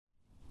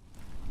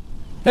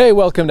Hey,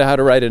 welcome to How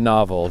to Write a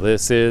Novel.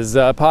 This is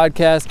a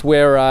podcast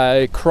where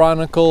I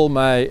chronicle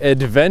my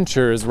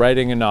adventures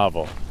writing a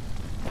novel.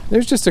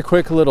 There's just a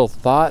quick little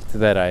thought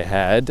that I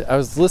had. I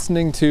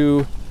downloaded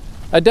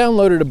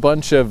a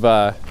bunch of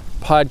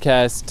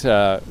podcast,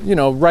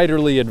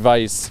 writerly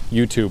advice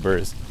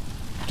YouTubers.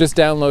 Just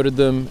downloaded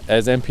them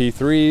as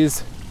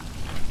MP3s.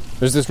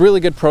 There's this really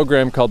good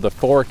program called the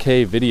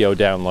 4K Video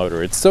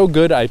Downloader. It's so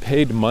good I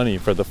paid money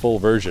for the full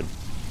version.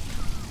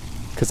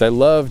 Because I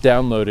love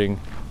downloading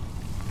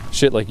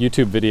shit like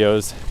YouTube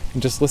videos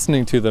and just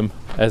listening to them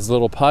as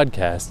little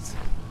podcasts,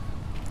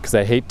 because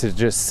I hate to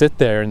just sit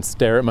there and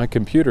stare at my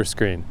computer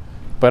screen.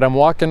 But I'm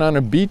walking on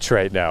a beach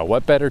right now.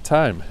 What better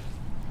time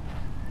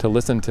to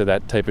listen to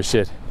that type of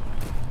shit?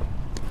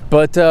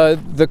 But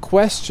the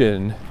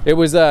question, it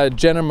was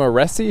Jenna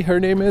Moreci, her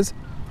name is,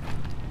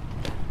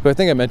 who I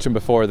think I mentioned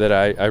before that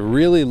I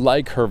really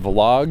like her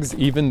vlogs,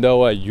 even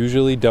though I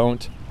usually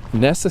don't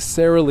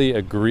necessarily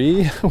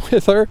agree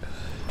with her.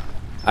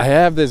 I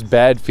have this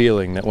bad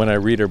feeling that when I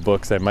read her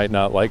books, I might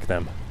not like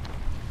them.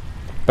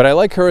 But I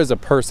like her as a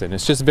person.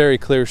 It's just very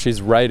clear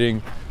she's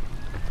writing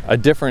a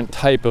different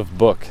type of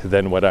book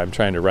than what I'm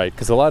trying to write,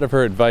 because a lot of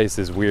her advice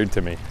is weird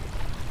to me.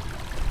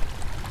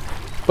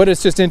 But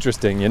it's just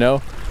interesting, you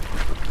know?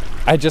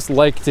 I just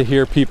like to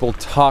hear people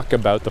talk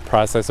about the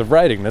process of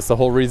writing. That's the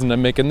whole reason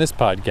I'm making this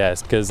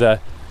podcast, because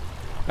I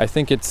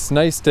think it's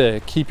nice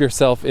to keep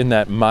yourself in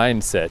that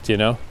mindset, you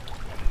know?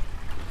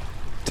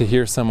 To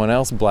hear someone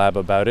else blab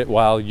about it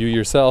while you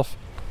yourself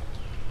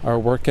are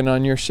working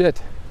on your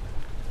shit.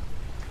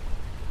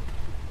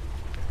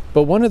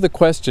 But one of the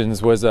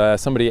questions was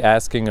somebody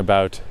asking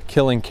about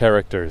killing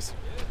characters.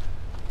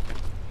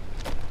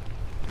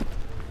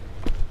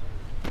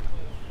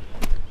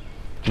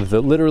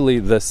 Literally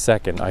the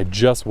second I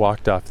just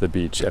walked off the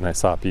beach and I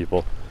saw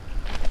people.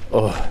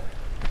 Oh,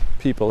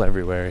 people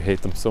everywhere. I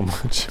hate them so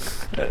much.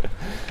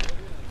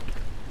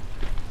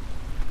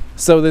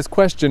 So this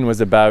question was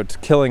about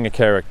killing a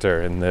character,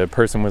 and the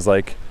person was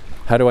like,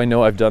 how do I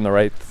know I've done the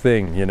right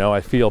thing? You know,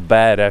 I feel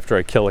bad after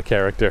I kill a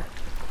character.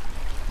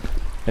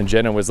 And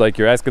Jenna was like,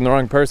 you're asking the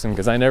wrong person,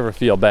 because I never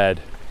feel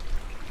bad.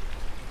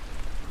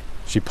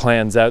 She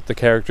plans out the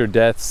character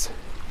deaths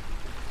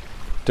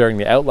during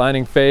the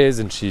outlining phase,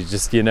 and she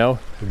just,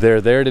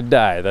 they're there to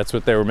die. That's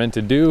what they were meant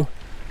to do,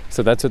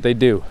 so that's what they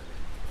do.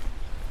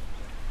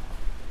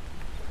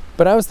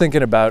 But I was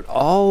thinking about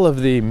all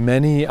of the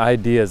many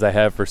ideas I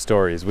have for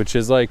stories, which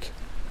is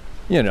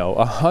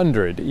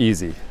 100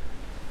 easy.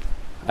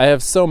 I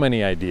have so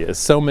many ideas,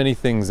 so many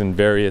things in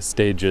various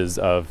stages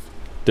of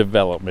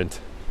development.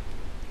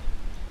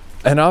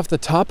 And off the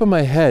top of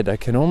my head, I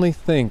can only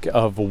think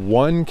of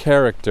one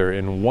character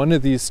in one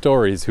of these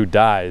stories who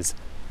dies.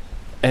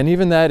 And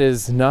even that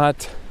is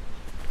not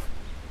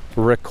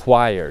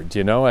required,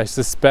 I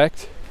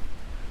suspect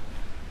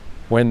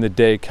when the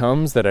day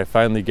comes that I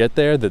finally get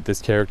there, that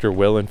this character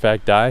will in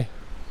fact die.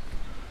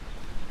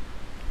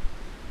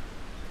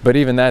 But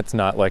even that's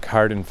not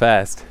hard and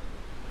fast.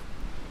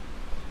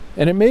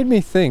 And it made me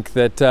think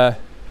that, I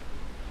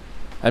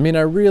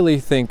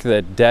really think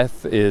that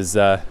death is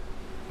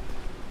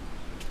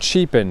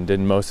cheapened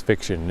in most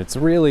fiction. It's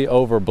really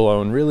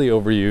overblown, really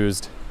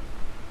overused.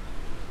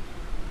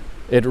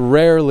 It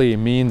rarely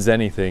means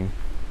anything.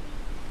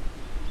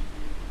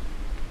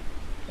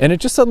 And it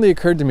just suddenly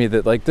occurred to me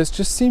that this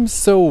just seems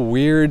so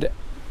weird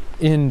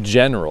in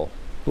general.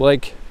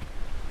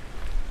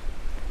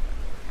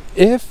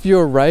 If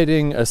you're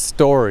writing a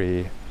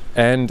story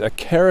and a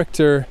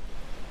character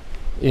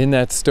in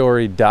that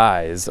story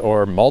dies,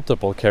 or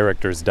multiple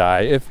characters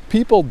die, if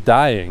people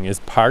dying is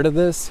part of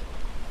this,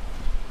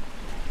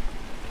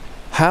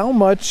 how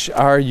much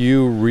are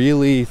you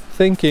really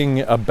thinking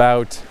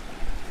about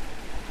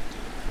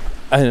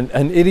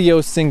an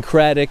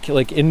idiosyncratic,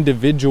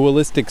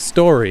 individualistic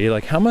story?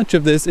 How much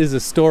of this is a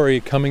story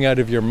coming out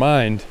of your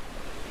mind?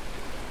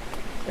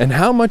 And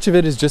how much of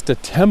it is just a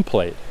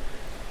template?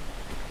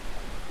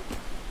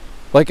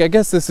 I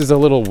guess this is a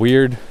little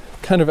weird,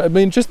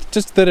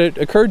 just that it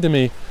occurred to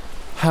me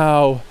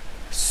how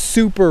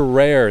super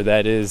rare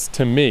that is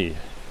to me.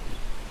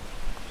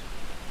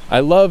 I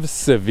love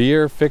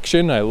severe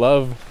fiction. I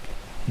love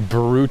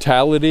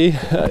brutality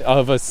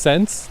of a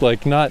sense,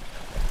 not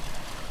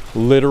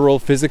literal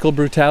physical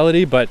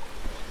brutality, but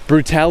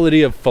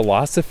brutality of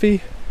philosophy.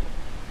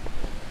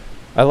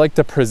 I like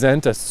to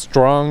present a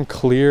strong,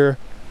 clear,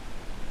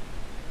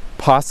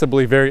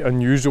 possibly very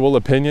unusual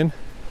opinion.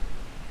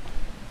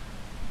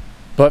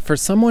 But for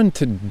someone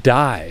to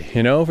die,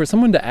 for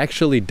someone to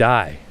actually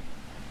die,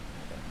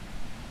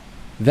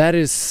 that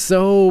is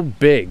so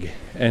big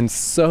and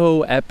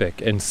so epic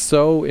and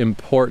so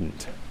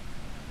important.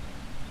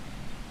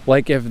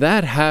 If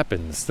that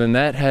happens, then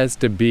that has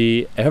to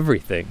be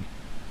everything.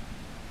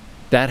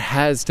 That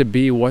has to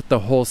be what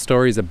the whole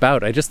story's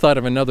about. I just thought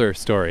of another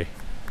story,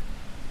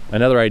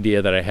 another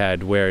idea that I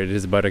had where it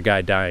is about a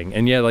guy dying.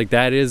 And yeah,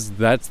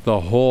 that's the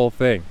whole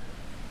thing.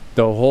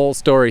 The whole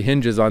story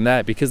hinges on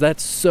that, because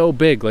that's so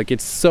big,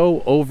 it's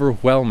so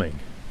overwhelming.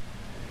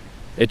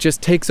 it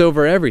just takes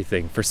over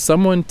everything. For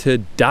someone to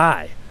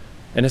die,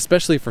 and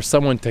especially for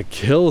someone to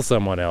kill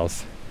someone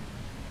else,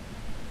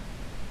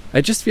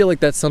 I just feel like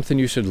that's something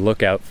you should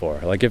look out for.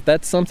 Like, if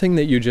that's something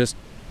that you just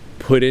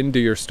put into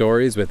your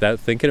stories without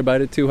thinking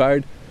about it too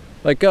hard,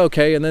 like,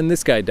 okay, and then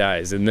this guy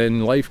dies, and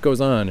then life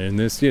goes on, and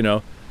this,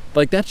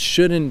 like, that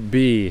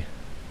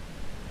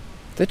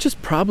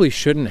just probably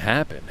shouldn't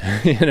happen,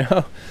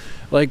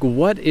 Like,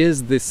 what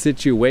is the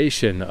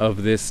situation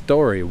of this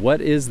story? What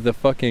is the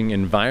fucking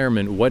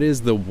environment? What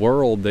is the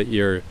world that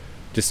you're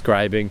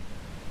describing?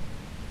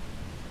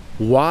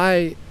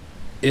 Why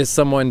is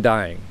someone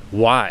dying?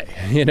 Why?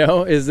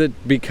 Is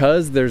it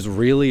because there's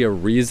really a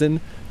reason?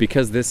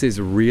 Because this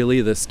is really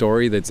the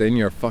story that's in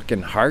your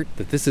fucking heart?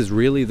 That this is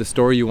really the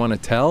story you want to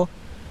tell?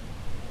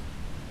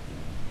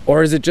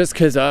 Or is it just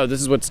because,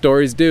 this is what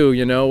stories do,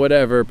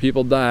 whatever,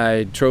 people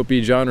die,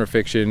 tropey genre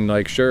fiction,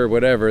 like, sure,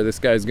 whatever, this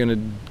guy's gonna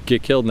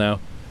get killed now.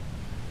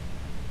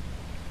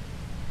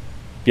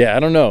 Yeah,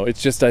 I don't know.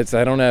 It's just, I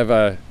don't have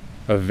a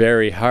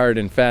very hard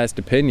and fast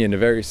opinion,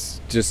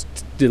 just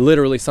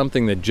literally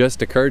something that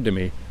just occurred to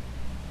me.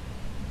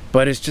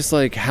 But it's just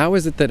like, how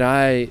is it that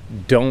I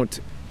don't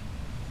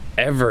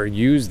ever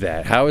use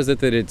that? How is it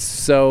that it's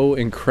so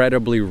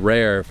incredibly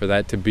rare for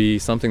that to be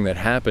something that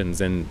happens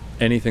in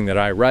anything that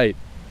I write?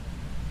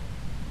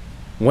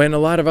 When a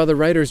lot of other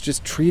writers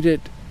just treat it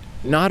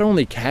not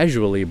only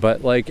casually,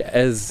 but like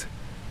as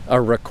a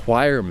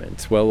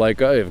requirement. Well,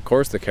 like, oh, of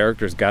course the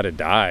character's got to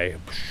die.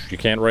 You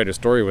can't write a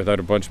story without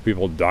a bunch of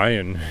people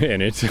dying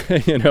in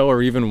it,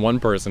 or even one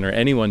person or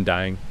anyone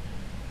dying.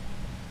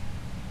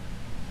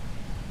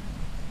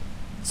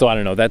 So I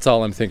don't know, that's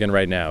all I'm thinking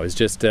right now, is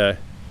just, if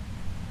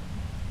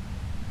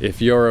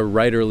you're a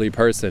writerly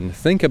person,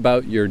 think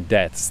about your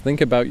deaths. Think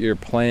about your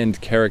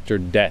planned character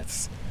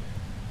deaths.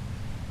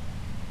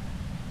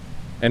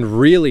 And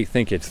really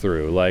think it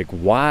through. Like,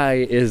 why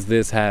is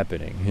this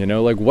happening?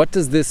 Like, what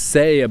does this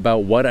say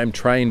about what I'm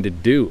trying to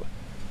do?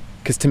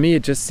 Because to me,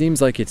 it just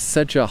seems like it's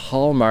such a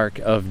hallmark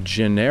of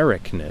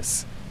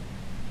genericness.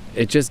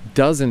 It just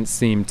doesn't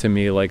seem to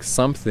me like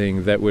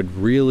something that would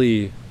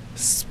really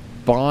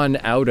spawn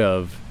out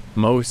of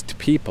most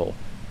people.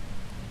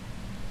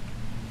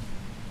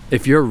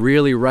 If you're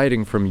really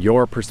writing from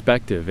your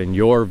perspective and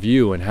your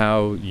view and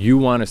how you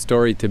want a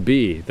story to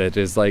be, that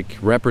is like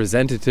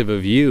representative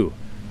of you,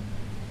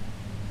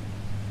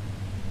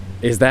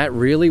 is that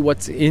really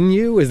what's in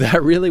you? Is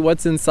that really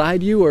what's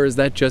inside you? Or is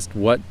that just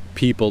what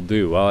people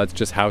do? Well, that's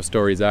just how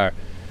stories are.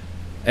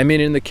 I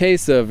mean, in the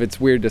case of, it's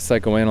weird to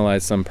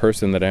psychoanalyze some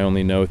person that I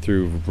only know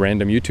through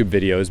random YouTube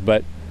videos,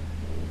 but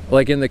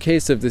like in the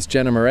case of this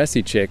Jenna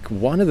Moreci chick,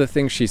 one of the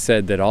things she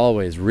said that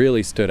always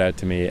really stood out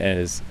to me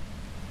as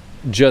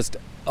just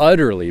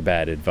utterly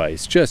bad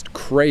advice, just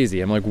crazy.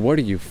 I'm like, what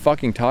are you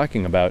fucking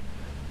talking about?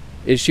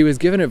 Is she was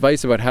given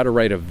advice about how to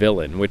write a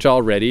villain, which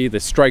already, the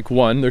strike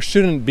one, there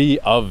shouldn't be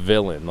a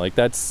villain. Like,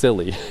 that's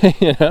silly,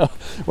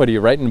 What, are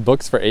you writing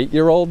books for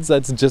 8-year-olds?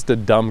 That's just a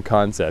dumb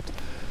concept.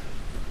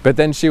 But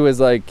then she was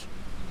like,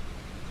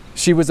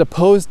 she was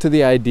opposed to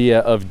the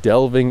idea of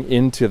delving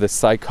into the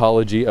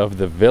psychology of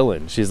the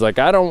villain. She's like,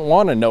 I don't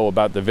want to know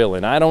about the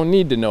villain. I don't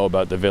need to know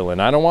about the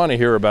villain. I don't want to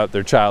hear about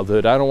their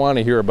childhood. I don't want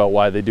to hear about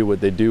why they do what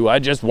they do. I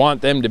just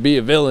want them to be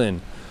a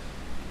villain.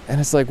 And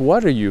it's like,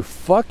 what are you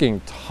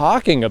fucking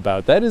talking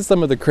about? That is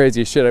some of the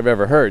craziest shit I've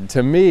ever heard.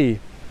 To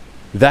me,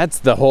 that's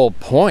the whole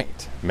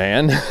point,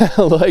 man.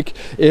 Like,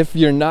 if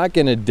you're not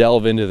going to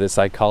delve into the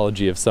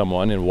psychology of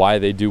someone and why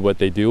they do what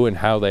they do and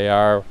how they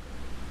are,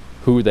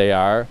 who they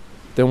are,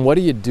 then what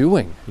are you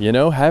doing?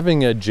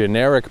 Having a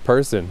generic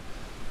person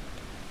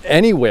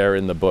anywhere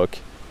in the book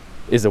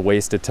is a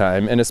waste of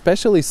time. And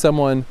especially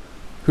someone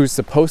who's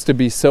supposed to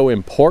be so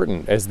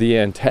important as the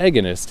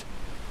antagonist,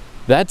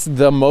 that's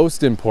the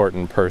most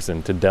important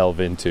person to delve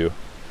into.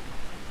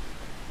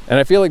 And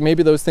I feel like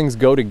maybe those things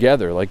go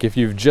together. Like, if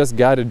you've just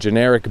got a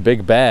generic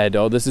big bad,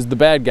 oh, this is the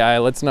bad guy,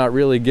 let's not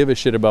really give a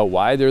shit about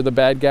why they're the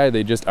bad guy,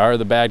 they just are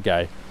the bad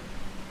guy.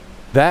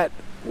 That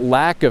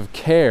lack of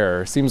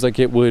care seems like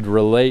it would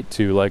relate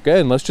to, like,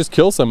 hey, let's just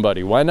kill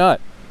somebody, why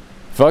not?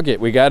 Fuck it,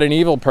 we got an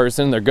evil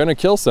person, they're gonna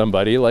kill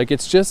somebody. Like,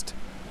 it's just,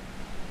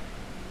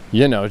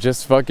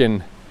 just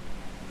fucking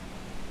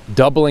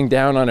doubling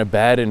down on a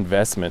bad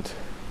investment.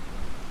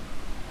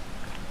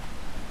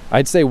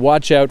 I'd say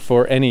watch out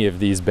for any of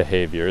these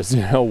behaviors.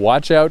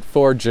 Watch out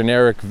for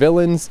generic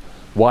villains.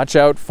 Watch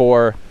out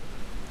for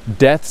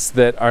deaths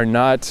that are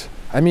not...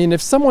 I mean,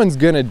 if someone's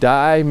gonna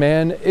die,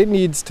 man, it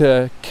needs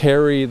to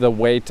carry the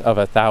weight of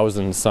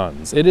 1,000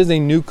 suns. It is a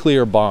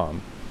nuclear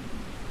bomb.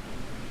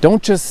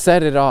 Don't just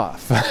set it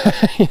off.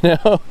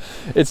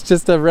 It's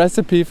just a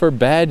recipe for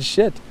bad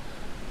shit.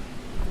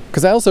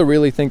 Because I also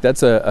really think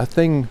that's a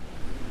thing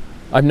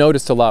I've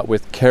noticed a lot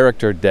with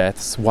character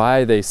deaths,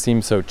 why they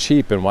seem so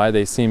cheap and why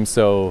they seem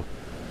so,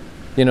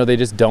 they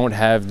just don't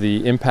have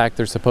the impact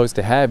they're supposed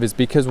to have, is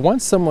because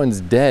once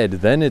someone's dead,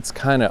 then it's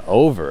kind of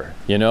over,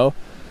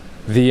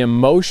 The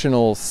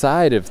emotional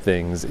side of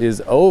things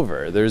is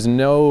over. There's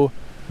no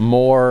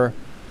more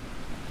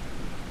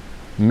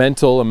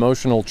mental,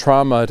 emotional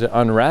trauma to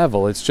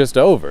unravel, it's just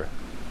over.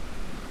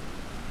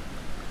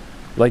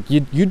 Like,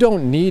 you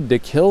don't need to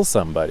kill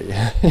somebody,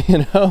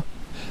 you know?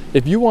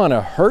 If you want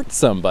to hurt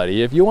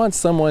somebody, if you want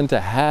someone to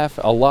have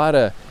a lot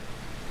of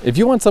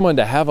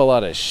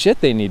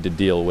shit they need to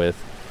deal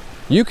with,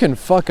 you can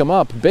fuck them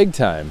up big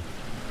time.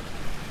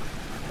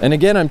 And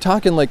again, I'm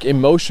talking like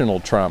emotional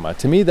trauma.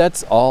 To me,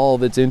 that's all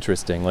that's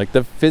interesting. Like,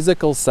 the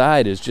physical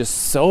side is just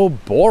so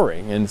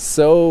boring and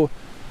so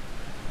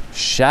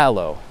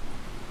shallow.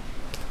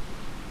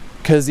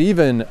 Because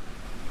even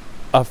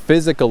a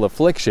physical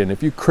affliction,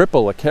 if you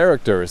cripple a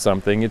character or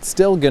something, it's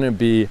still going to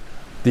be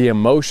the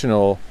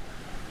emotional,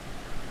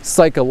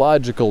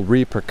 psychological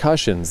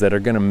repercussions that are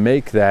going to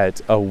make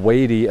that a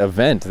weighty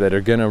event, that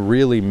are going to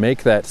really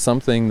make that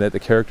something that the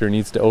character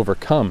needs to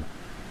overcome.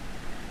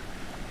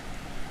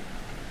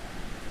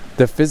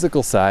 The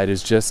physical side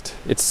is just,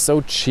 it's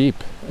so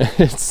cheap.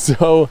 It's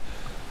so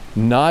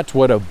not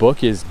what a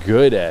book is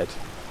good at.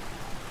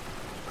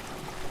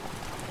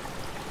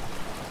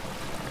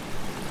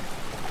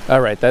 All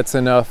right, that's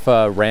enough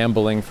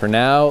rambling for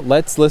now.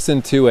 Let's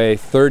listen to a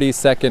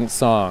 30-second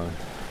song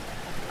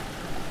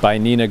by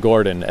Nina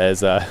Gordon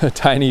as a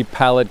tiny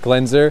palate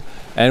cleanser,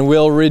 and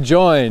we'll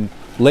rejoin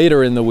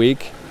later in the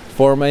week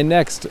for my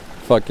next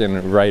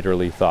fucking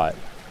writerly thought.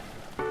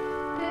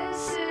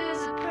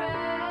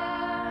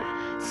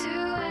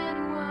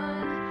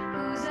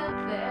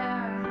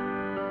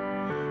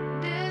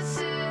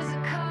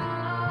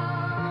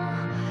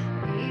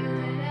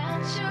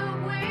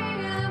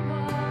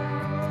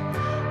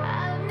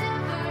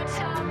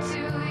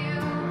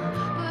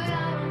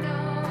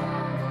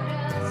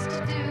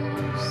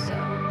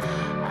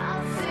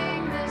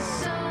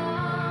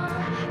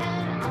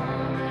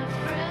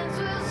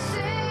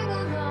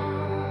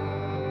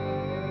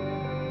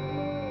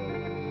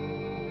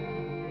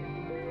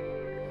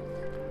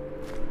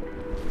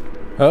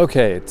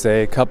 Okay, it's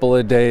a couple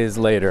of days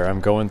later.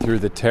 I'm going through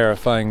the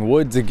terrifying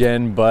woods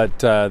again, but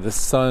the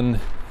sun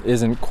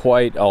isn't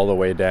quite all the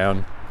way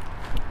down.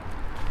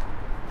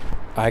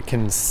 I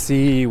can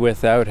see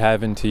without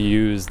having to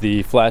use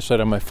the flashlight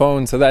on my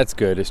phone, so that's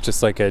good. It's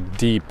just like a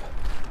deep,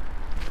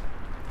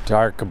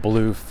 dark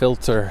blue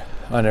filter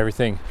on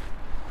everything.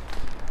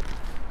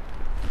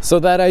 So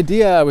that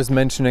idea I was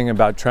mentioning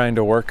about trying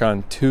to work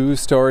on 2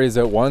 stories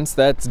at once,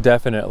 that's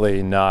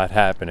definitely not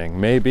happening.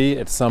 Maybe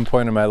at some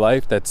point in my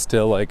life that's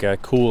still like a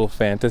cool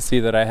fantasy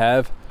that I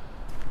have.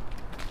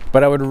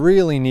 But I would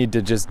really need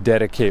to just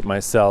dedicate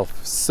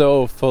myself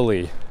so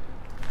fully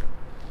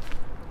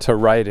to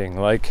writing.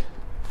 Like,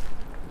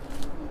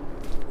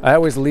 I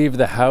always leave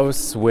the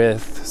house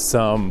with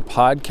some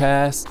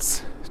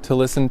podcasts to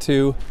listen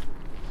to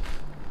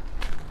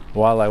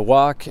while I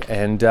walk,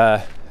 and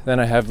then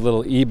I have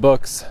little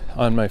ebooks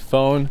on my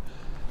phone.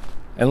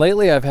 And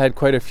lately I've had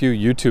quite a few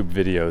YouTube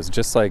videos,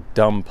 just like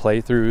dumb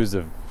playthroughs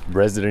of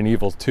Resident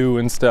Evil 2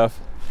 and stuff.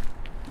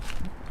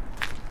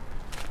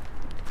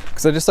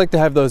 Because I just like to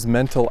have those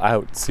mental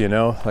outs, you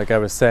know? Like I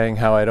was saying,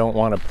 how I don't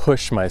want to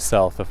push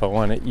myself if I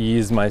want to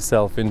ease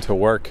myself into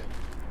work.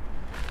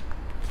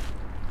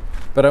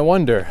 But I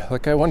wonder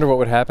what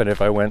would happen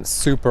if I went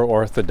super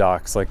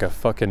orthodox, like a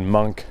fucking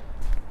monk.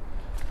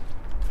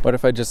 What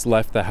if I just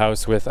left the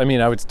house with,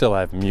 I would still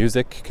have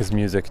music, because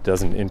music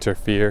doesn't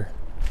interfere.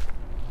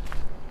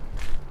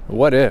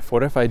 What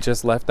if I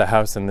just left the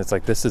house and it's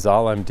like, this is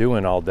all I'm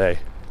doing all day?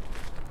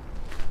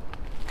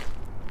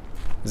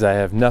 Because I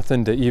have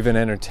nothing to even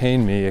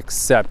entertain me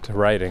except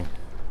writing.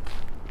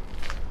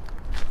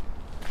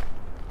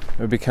 It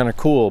would be kind of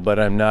cool, but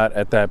I'm not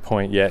at that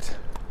point yet.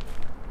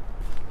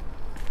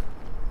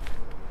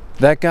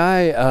 That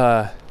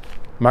guy,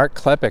 Mark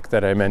Klepek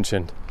that I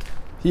mentioned,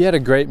 he had a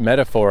great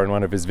metaphor in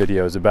one of his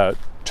videos about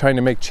trying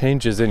to make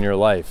changes in your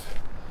life.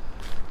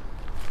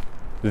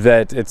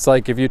 That it's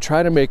like if you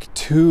try to make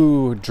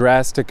too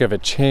drastic of a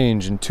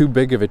change and too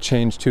big of a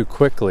change too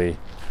quickly,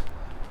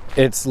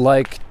 it's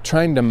like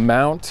trying to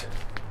mount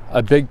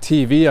a big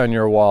TV on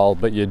your wall,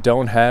 but you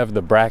don't have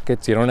the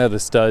brackets, you don't have the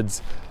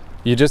studs,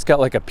 you just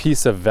got like a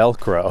piece of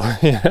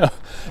Velcro, you know?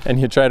 And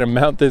you try to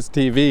mount this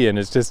TV and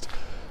it's just,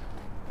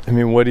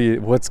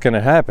 what's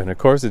gonna happen? Of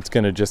course it's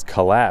gonna just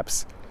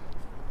collapse.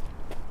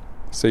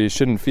 So you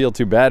shouldn't feel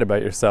too bad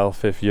about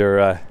yourself if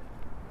you're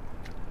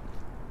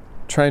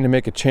trying to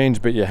make a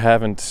change, but you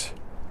haven't,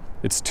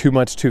 it's too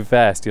much too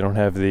fast. You don't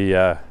have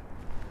the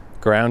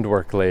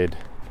groundwork laid.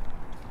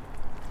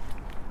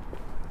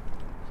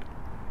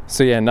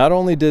 So yeah, not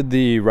only did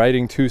the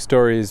writing 2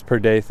 stories per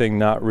day thing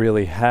not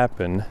really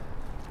happen.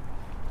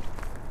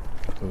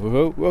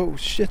 Whoa,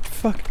 shit,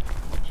 fuck.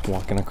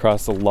 Walking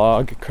across a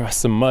log, across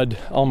some mud,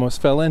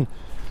 almost fell in.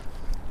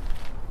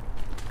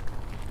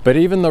 But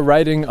even the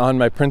writing on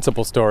my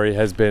principal story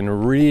has been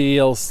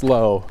real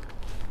slow.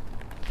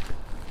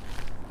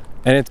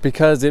 And it's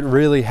because it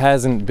really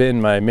hasn't been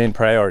my main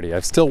priority.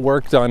 I've still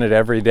worked on it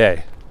every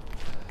day.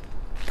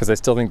 Because I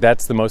still think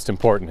that's the most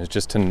important, is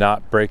just to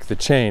not break the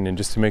chain and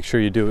just to make sure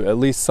you do at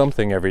least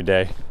something every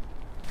day.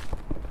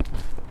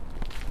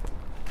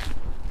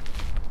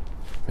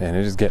 Man,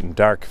 it is getting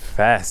dark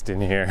fast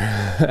in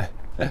here.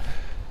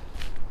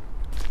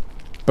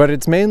 But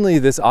it's mainly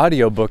this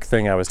audiobook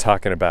thing I was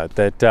talking about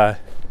that,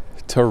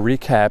 to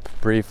recap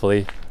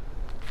briefly,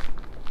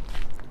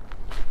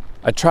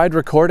 I tried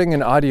recording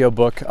an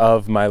audiobook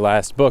of my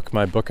last book,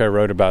 my book I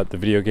wrote about the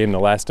video game The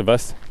Last of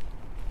Us.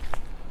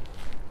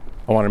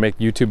 I want to make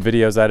YouTube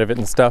videos out of it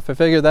and stuff. I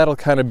figure that'll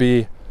kind of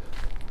be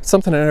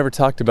something I never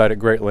talked about at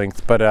great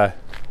length, but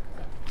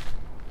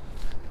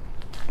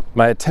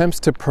my attempts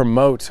to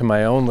promote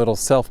my own little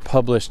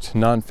self-published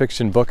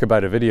nonfiction book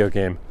about a video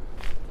game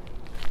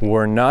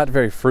were not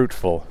very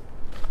fruitful.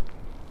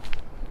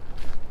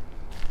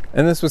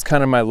 And this was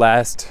kind of my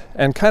last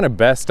and kind of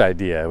best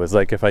idea. It was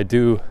like, if I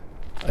do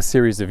a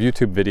series of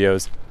YouTube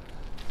videos,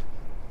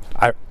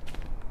 I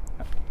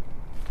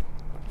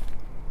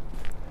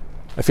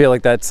feel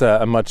like that's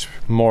a much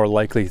more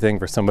likely thing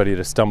for somebody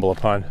to stumble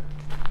upon.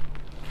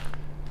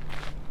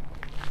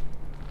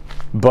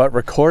 But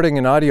recording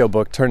an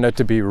audiobook turned out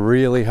to be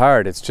really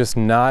hard. It's just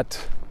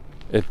not,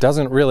 it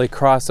doesn't really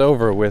cross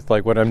over with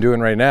like what I'm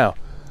doing right now.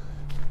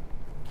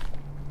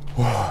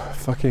 Whoa,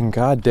 fucking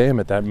goddamn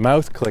it, that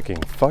mouth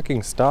clicking.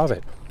 Fucking stop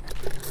it.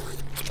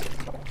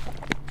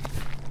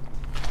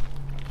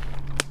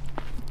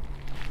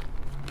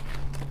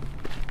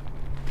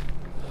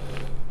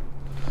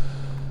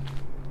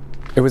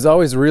 It was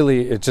always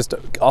really, it just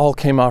all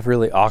came off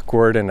really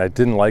awkward and I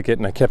didn't like it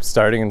and I kept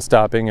starting and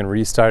stopping and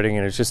restarting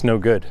and it's just no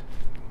good.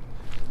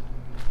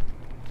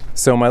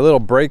 So my little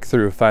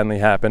breakthrough finally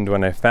happened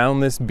when I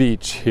found this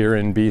beach here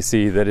in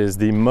BC that is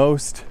the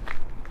most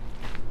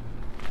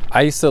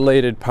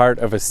isolated part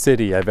of a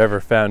city I've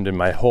ever found in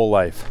my whole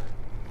life.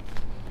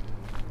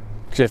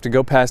 You have to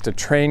go past a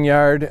train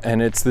yard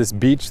and it's this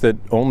beach that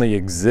only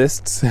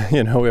exists,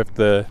 if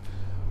the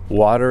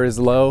water is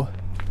low.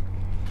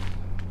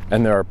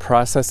 And there are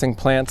processing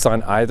plants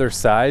on either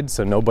side,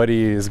 so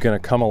nobody is going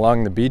to come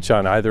along the beach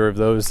on either of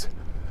those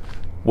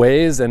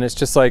ways, and it's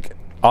just like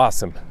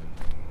awesome.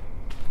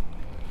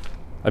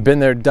 I've been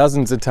there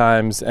dozens of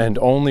times, and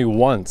only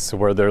once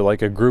were there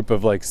like a group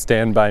of like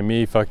Stand By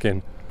Me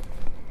fucking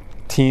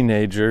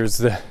teens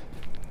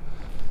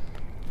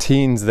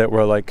that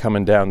were like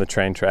coming down the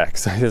train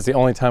tracks. It's the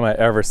only time I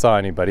ever saw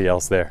anybody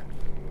else there.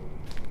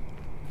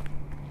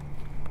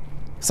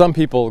 Some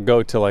people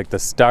go to like the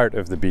start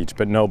of the beach,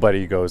 but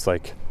nobody goes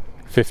like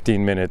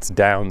 15 minutes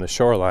down the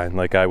shoreline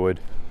like I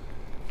would.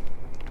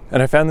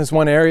 And I found this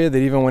one area that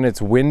even when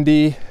it's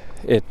windy,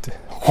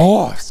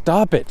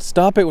 stop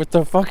it with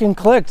the fucking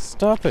clicks,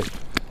 stop it.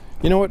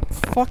 You know what,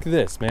 fuck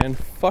this, man,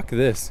 fuck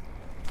this.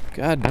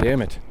 God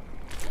damn it.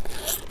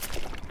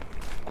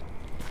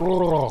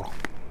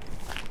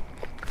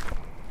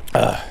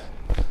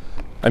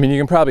 I mean, you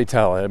can probably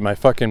tell my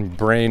fucking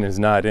brain is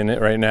not in it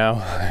right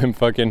now. I'm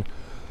fucking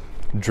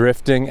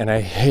drifting and I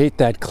hate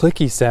that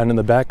clicky sound in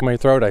the back of my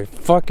throat. I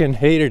fucking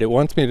hate it. It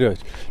wants me to do it.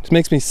 It just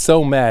makes me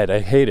so mad. I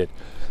hate it.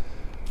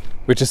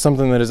 Which is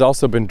something that has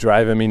also been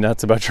driving me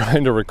nuts about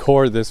trying to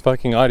record this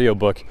fucking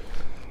audiobook,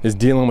 is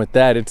dealing with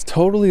that. It's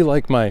totally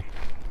like my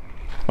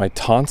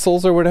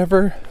tonsils or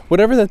whatever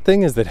that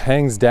thing is that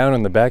hangs down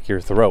in the back of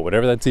your throat,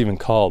 whatever that's even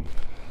called.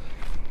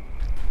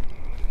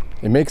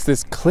 It makes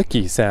this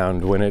clicky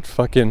sound when it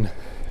fucking,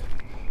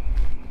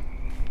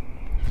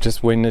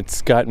 just when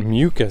it's got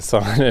mucus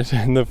on it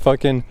and the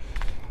fucking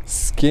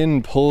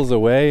skin pulls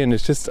away and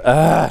it's just,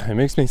 it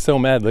makes me so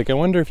mad. Like, I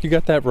wonder if you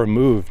got that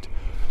removed.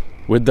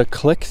 Would the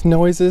click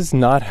noises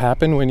not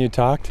happen when you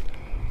talked?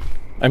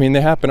 I mean,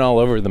 they happen all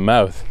over the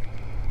mouth.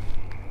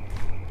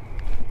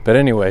 But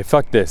anyway,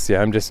 fuck this.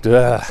 Yeah, I'm just,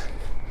 I'm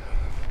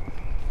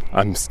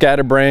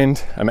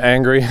scatterbrained. I'm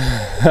angry.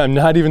 I'm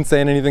not even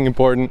saying anything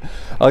important.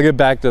 I'll get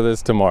back to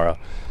this tomorrow.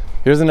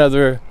 Here's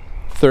another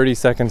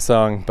 30-second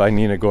song by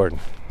Nina Gordon.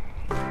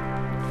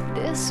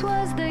 This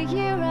was the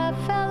year I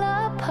fell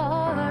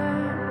apart.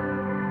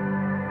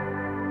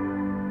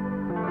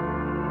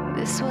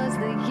 This was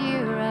the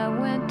year I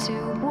went to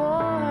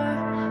war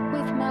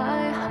with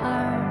my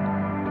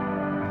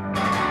heart.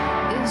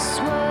 This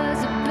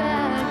was a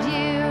bad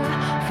year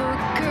for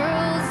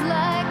girls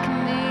like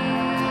me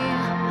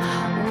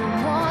who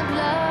want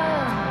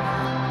love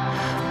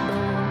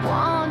but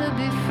want to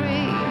be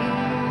free.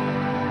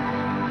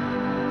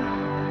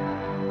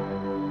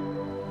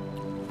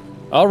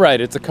 All right,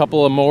 it's a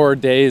couple of more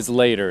days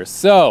later.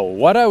 So,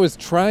 what I was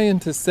trying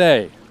to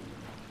say,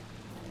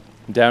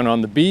 down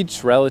on the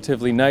beach,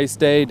 relatively nice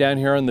day down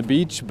here on the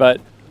beach, but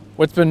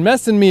what's been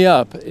messing me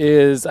up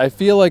is I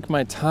feel like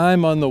my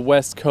time on the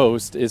West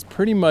Coast is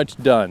pretty much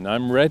done.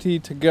 I'm ready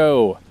to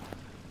go.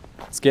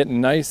 It's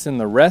getting nice in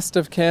the rest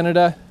of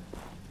Canada.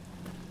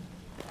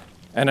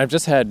 And I've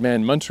just had,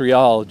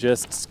 Montreal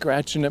just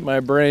scratching at my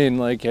brain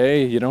like,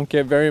 hey, you don't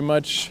get very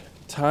much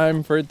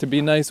time for it to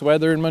be nice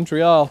weather in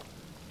Montreal.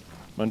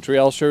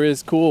 Montreal sure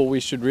is cool. We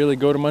should really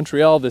go to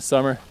Montreal this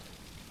summer.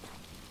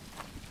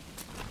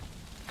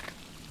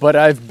 But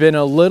I've been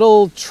a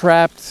little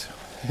trapped,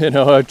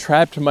 I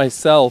trapped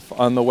myself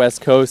on the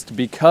West Coast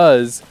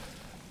because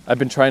I've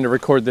been trying to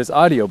record this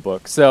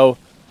audiobook. So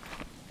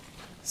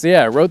So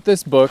yeah, I wrote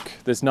this book,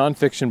 this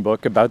nonfiction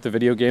book about the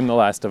video game The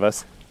Last of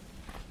Us.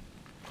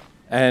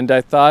 And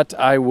I thought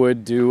I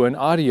would do an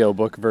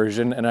audiobook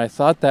version, and I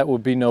thought that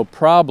would be no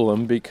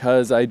problem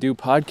because I do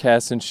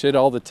podcasts and shit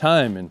all the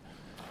time, and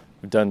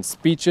I've done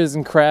speeches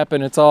and crap,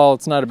 and it's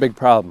not a big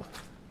problem.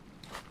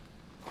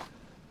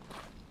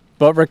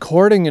 But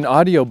recording an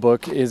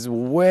audiobook is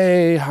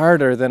way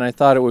harder than I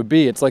thought it would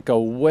be. It's like a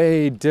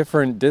way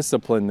different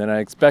discipline than I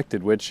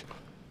expected, which,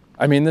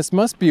 I mean, this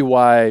must be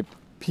why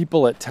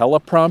people at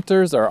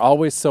teleprompters are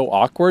always so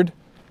awkward.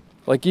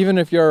 Like, even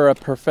if you're a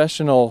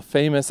professional,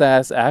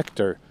 famous-ass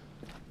actor,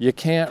 you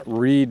can't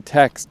read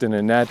text in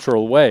a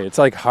natural way. It's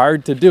like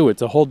hard to do.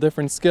 It's a whole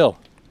different skill.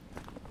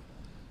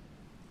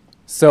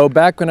 So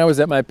back when I was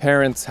at my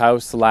parents'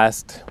 house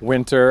last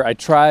winter, I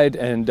tried,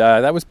 and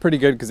that was pretty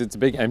good because it's a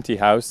big empty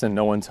house and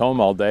no one's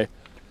home all day.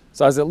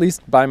 So I was at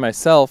least by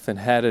myself and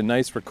had a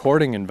nice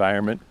recording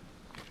environment.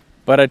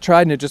 But I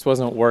tried and it just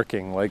wasn't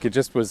working. Like, it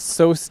just was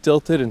so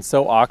stilted and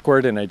so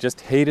awkward, and I just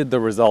hated the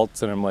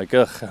results, and I'm like,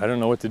 ugh, I don't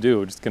know what to do.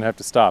 We're just gonna have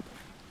to stop.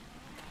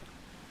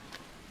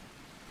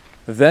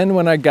 Then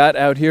when I got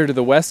out here to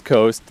the West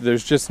Coast,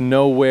 there's just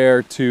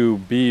nowhere to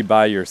be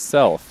by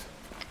yourself.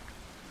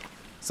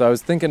 So I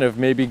was thinking of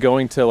maybe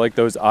going to like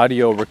those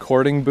audio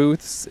recording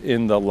booths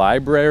in the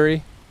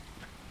library.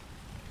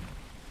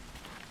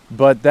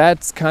 But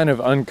that's kind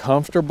of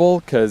uncomfortable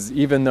because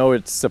even though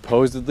it's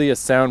supposedly a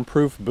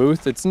soundproof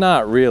booth, it's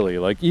not really.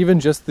 Like, even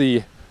just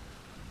the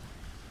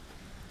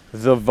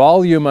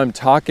volume I'm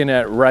talking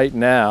at right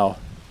now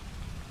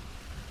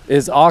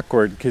is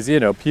awkward because, you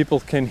know, people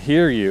can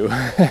hear you.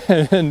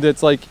 And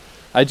it's like,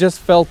 I just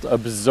felt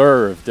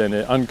observed and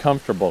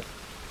uncomfortable.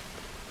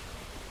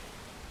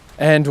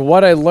 And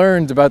what I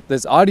learned about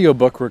this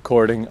audiobook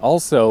recording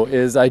also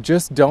is I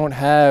just don't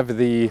have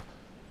the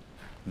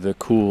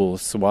cool,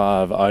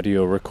 suave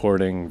audio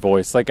recording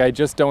voice. Like, I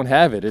just don't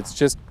have it. It's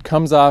just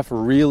comes off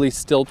really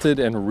stilted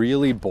and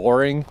really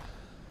boring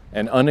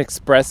and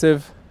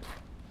unexpressive.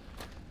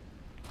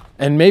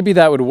 And maybe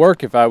that would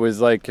work if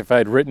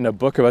I'd written a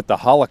book about the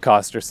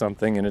Holocaust or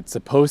something and it's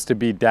supposed to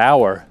be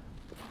dour.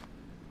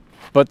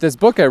 But this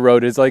book I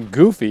wrote is like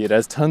goofy. It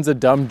has tons of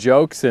dumb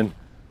jokes and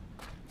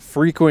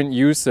frequent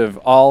use of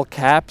all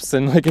caps,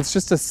 and like, it's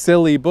just a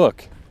silly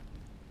book.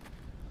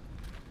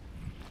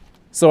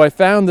 So I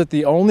found that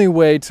the only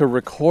way to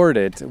record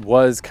it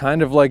was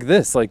kind of like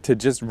this, like to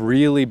just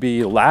really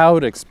be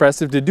loud,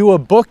 expressive, to do a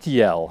book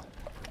yell.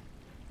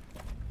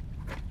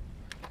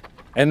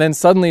 And then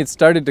suddenly it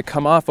started to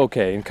come off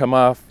okay and come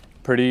off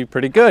pretty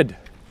good.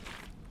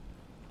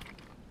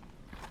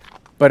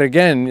 But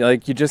again,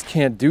 like, you just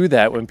can't do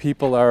that when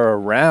people are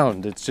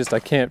around. It's just,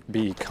 I can't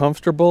be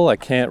comfortable, I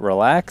can't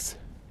relax.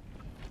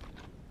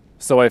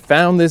 So I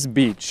found this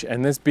beach,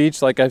 and this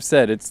beach, like I've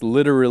said, it's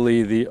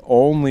literally the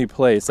only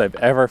place I've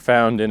ever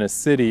found in a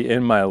city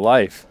in my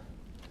life.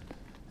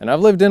 And I've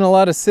lived in a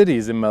lot of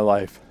cities in my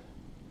life.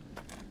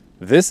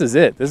 This is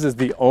it. This is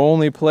the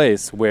only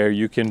place where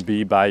you can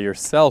be by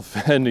yourself,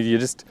 and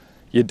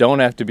you don't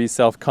have to be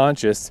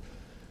self-conscious.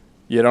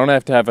 You don't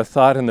have to have a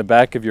thought in the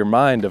back of your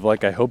mind of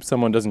like, I hope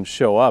someone doesn't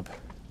show up.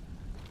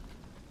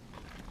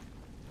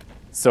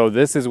 So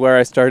this is where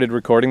I started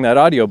recording that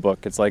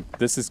audiobook. It's like,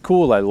 this is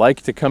cool. I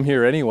like to come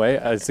here anyway.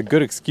 It's a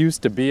good excuse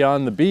to be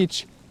on the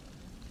beach.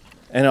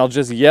 And I'll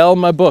just yell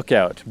my book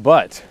out.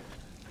 But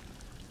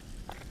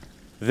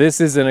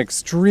this is an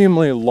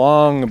extremely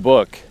long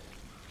book.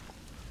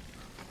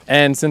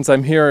 And since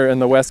I'm here in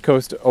the West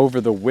Coast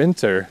over the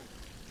winter,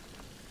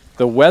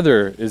 the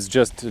weather is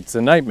it's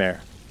a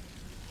nightmare.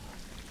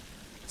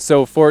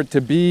 So for it to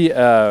be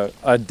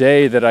a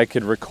day that I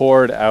could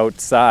record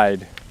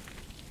outside,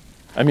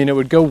 I mean, it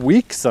would go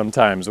weeks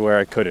sometimes where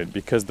I couldn't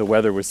because the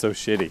weather was so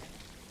shitty.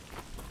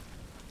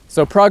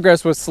 So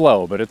progress was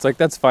slow, but it's like,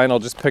 that's fine, I'll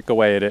just pick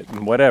away at it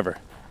and whatever.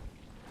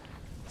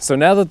 So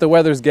now that the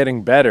weather's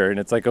getting better and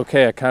it's like,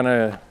 okay,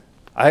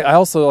 I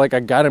also like, I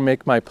gotta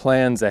make my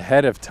plans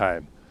ahead of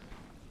time.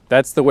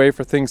 That's the way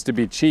for things to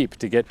be cheap,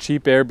 to get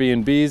cheap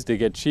Airbnbs, to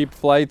get cheap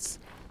flights.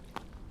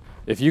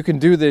 If you can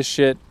do this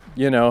shit,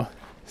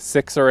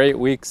 6 or 8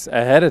 weeks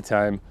ahead of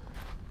time,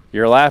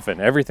 you're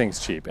laughing. Everything's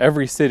cheap.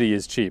 Every city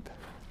is cheap.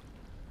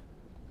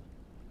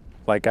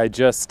 Like, I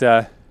just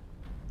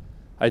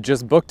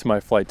booked my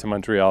flight to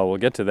Montreal. We'll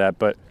get to that,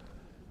 but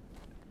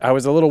I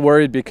was a little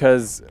worried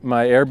because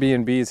my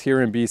Airbnbs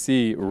here in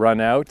BC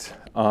run out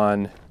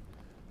on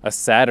a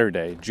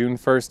Saturday. June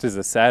 1st is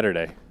a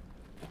Saturday.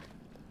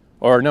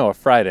 Or no, a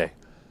Friday.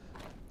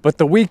 But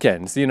the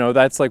weekends,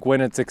 that's like when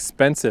it's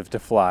expensive to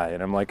fly.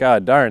 And I'm like,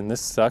 darn, this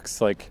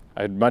sucks. Like,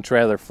 I'd much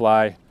rather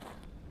fly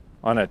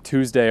on a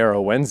Tuesday or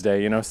a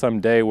Wednesday,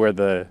 some day where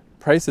the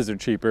prices are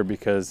cheaper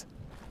because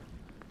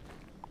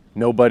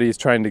nobody's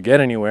trying to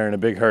get anywhere in a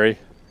big hurry.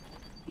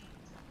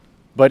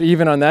 But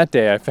even on that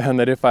day, I found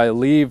that if I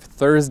leave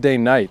Thursday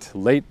night,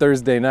 late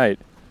Thursday night,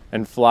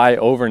 and fly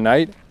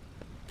overnight,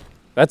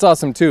 that's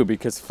awesome too,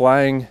 because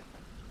flying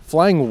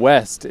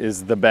west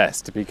is the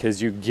best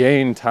because you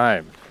gain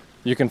time.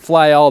 You can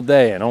fly all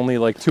day and only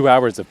like 2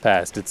 hours have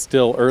passed. It's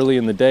still early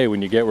in the day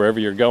when you get wherever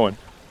you're going.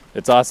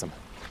 It's awesome.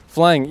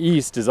 Flying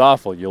east is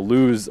awful. You'll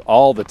lose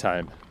all the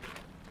time.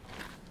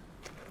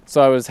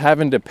 So I was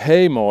having to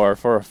pay more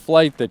for a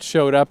flight that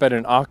showed up at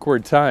an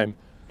awkward time,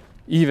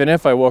 even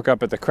if I woke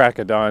up at the crack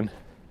of dawn.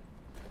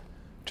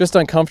 Just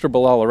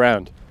uncomfortable all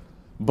around.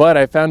 But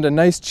I found a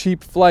nice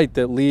cheap flight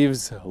that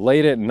leaves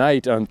late at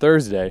night on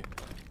Thursday,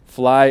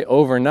 fly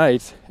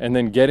overnight, and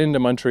then get into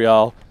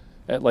Montreal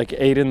at like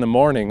 8 in the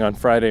morning on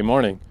Friday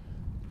morning.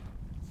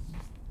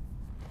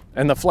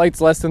 And the flight's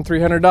less than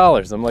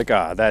 $300. I'm like,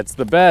 that's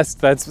the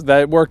best.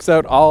 That works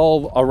out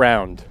all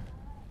around.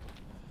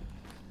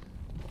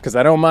 Because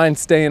I don't mind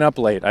staying up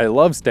late. I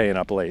love staying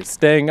up late.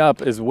 Staying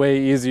up is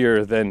way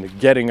easier than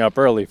getting up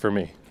early for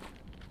me.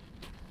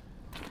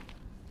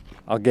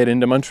 I'll get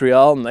into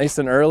Montreal nice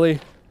and early.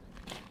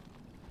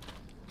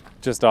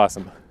 Just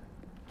awesome.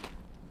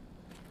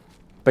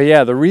 But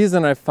yeah, the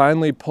reason I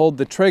finally pulled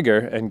the trigger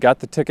and got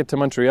the ticket to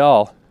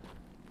Montreal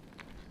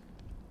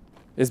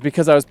is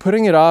because I was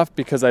putting it off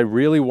because I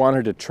really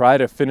wanted to try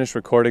to finish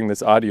recording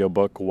this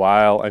audiobook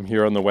while I'm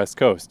here on the West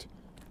Coast.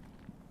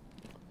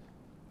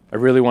 I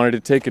really wanted to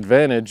take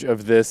advantage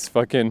of this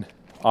fucking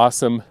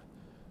awesome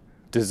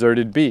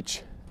deserted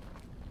beach.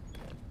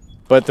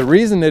 But the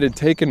reason it had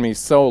taken me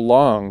so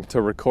long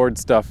to record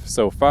stuff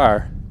so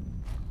far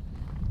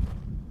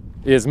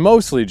is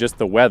mostly just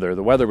the weather.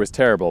 The weather was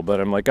terrible, but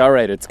I'm like, all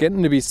right, it's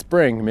getting to be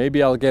spring.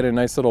 Maybe I'll get a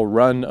nice little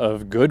run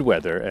of good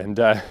weather, and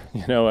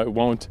it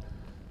won't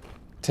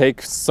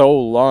take so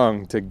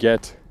long to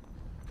get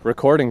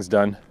recordings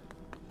done.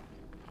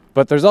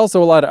 But there's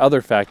also a lot of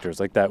other factors,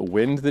 like that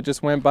wind that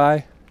just went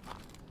by.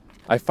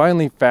 I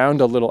finally found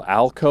a little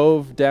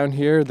alcove down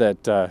here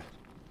that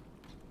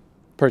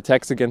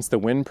protects against the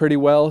wind pretty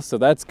well, so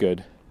that's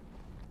good.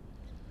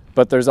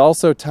 But there's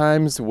also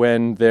times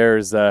when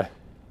there's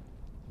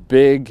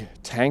big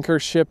tanker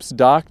ships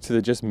docked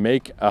that just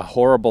make a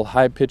horrible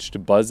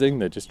high-pitched buzzing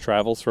that just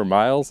travels for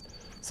miles,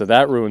 so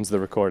that ruins the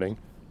recording.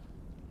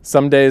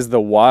 Some days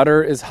the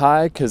water is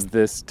high because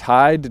this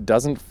tide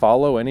doesn't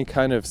follow any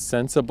kind of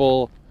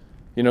sensible,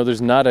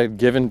 there's not a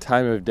given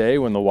time of day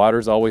when the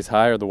water's always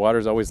high or the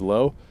water's always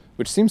low,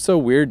 which seems so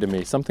weird to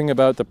me. Something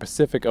about the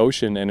Pacific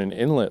Ocean and an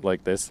inlet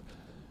like this.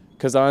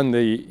 Because on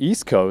the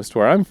East Coast,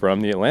 where I'm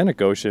from, the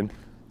Atlantic Ocean,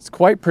 it's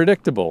quite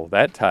predictable,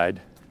 that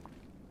tide.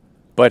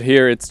 But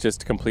here it's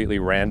just completely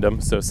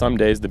random, so some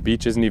days the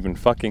beach isn't even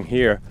fucking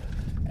here.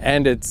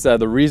 And it's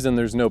the reason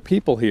there's no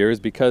people here is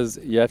because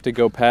you have to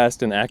go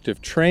past an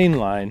active train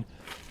line,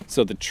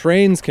 so the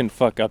trains can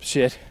fuck up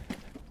shit.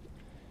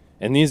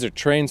 And these are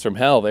trains from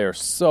hell. They are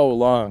so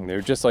long. They're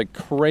just like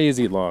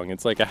crazy long.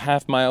 It's like a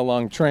half-mile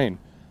long train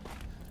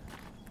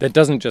that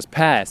doesn't just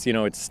pass.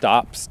 It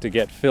stops to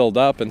get filled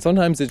up, and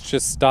sometimes it's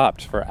just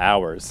stopped for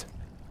hours.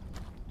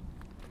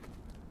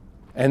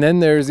 And then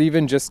there's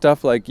even just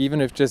stuff like,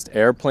 even if just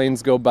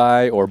airplanes go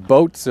by, or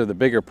boats are the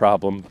bigger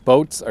problem.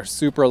 Boats are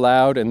super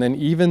loud, and then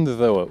even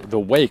the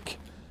wake,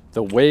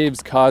 the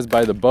waves caused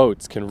by the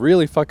boats can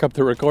really fuck up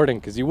the recording,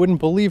 because you wouldn't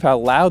believe how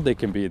loud they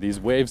can be, these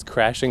waves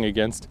crashing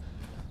against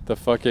the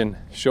fucking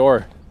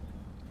shore.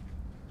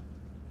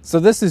 So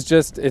this is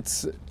just,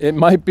 it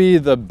might be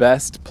the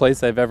best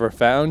place I've ever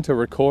found to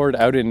record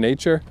out in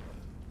nature,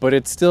 but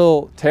it's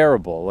still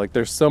terrible. Like,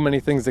 there's so many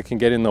things that can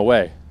get in the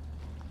way.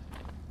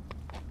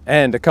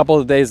 And a couple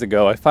of days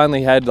ago, I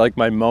finally had like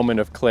my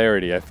moment of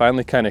clarity. I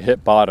finally kind of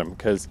hit bottom,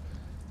 because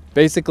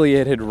basically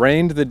it had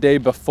rained the day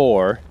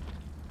before.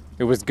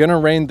 It was gonna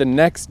rain the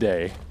next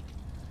day.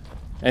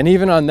 And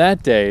even on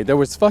that day, there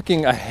was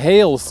fucking a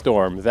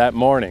hailstorm that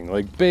morning,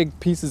 like big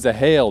pieces of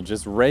hail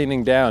just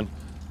raining down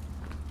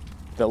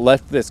that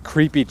left this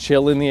creepy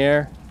chill in the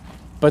air.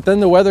 But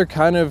then the weather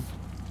kind of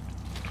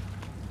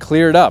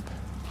cleared up.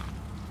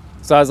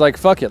 So I was like,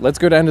 fuck it, let's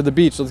go down to the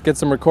beach, let's get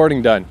some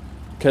recording done.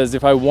 Because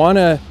if I want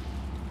to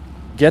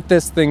get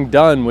this thing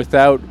done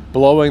without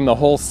blowing the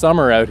whole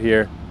summer out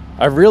here,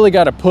 I've really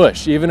got to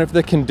push. Even if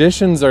the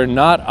conditions are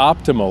not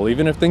optimal,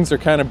 even if things are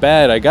kind of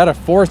bad, I got to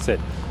force it.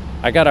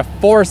 I gotta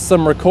force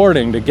some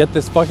recording to get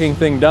this fucking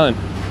thing done.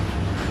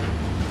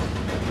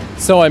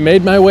 So I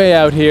made my way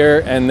out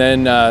here, and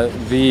then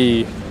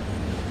the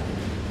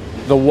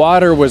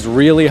water was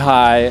really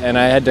high, and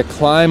I had to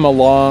climb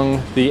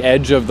along the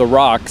edge of the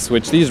rocks,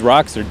 which these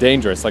rocks are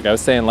dangerous. Like I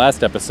was saying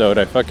last episode,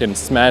 I fucking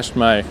smashed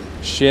my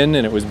shin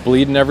and it was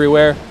bleeding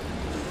everywhere.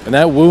 And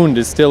that wound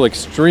is still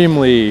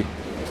extremely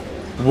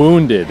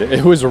wounded.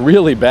 It was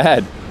really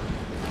bad.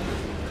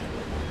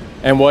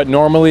 And what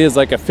normally is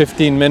like a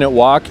 15-minute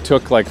walk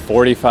took like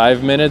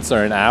 45 minutes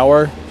or an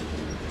hour,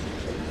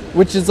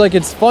 which is like,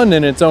 it's fun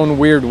in its own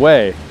weird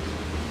way.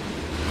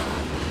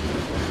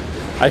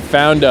 I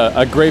found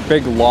a great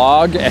big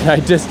log, and I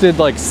just did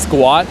like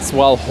squats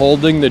while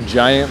holding the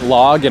giant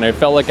log, and I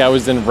felt like I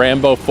was in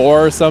Rambo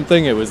 4 or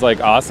something. It was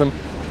like awesome.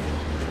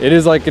 It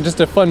is like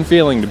just a fun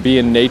feeling to be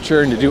in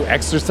nature and to do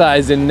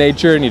exercise in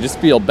nature, and you just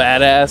feel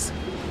badass.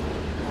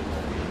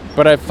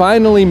 But I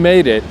finally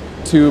made it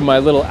to my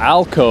little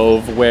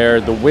alcove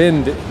where the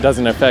wind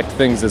doesn't affect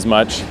things as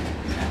much.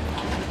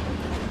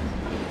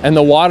 And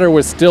the water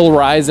was still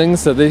rising,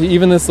 so that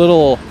even this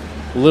little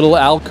little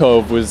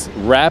alcove was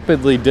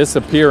rapidly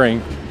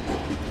disappearing.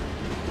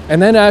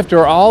 And then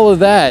after all of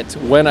that,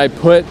 when I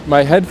put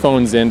my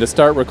headphones in to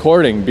start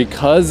recording,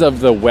 because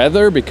of the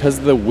weather, because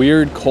of the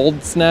weird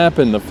cold snap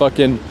and the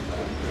fucking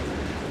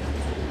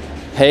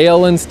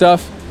hail and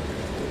stuff,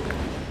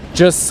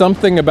 just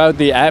something about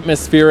the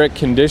atmospheric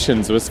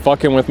conditions was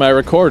fucking with my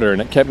recorder,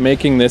 and it kept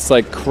making this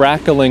like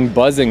crackling,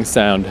 buzzing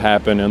sound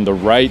happen on the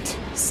right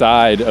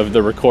side of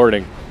the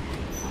recording.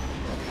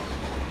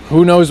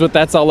 Who knows what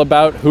that's all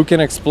about? Who can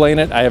explain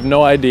it? I have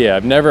no idea.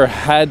 I've never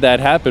had that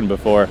happen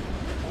before.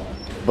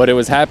 But it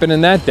was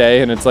happening that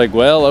day, and it's like,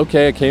 well,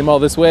 okay, I came all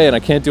this way and I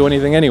can't do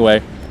anything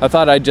anyway. I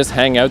thought I'd just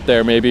hang out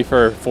there maybe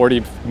for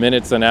 40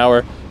 minutes, an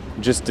hour,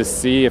 just to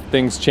see if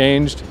things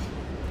changed.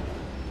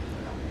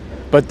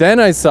 But then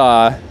I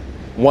saw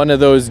one of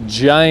those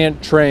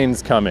giant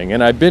trains coming,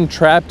 and I've been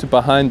trapped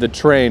behind the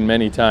train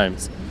many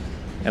times.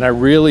 And I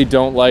really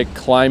don't like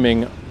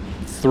climbing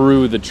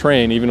through the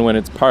train, even when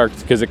it's parked,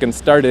 because it can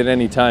start at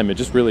any time. It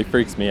just really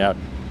freaks me out.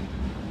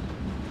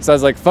 So I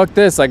was like, fuck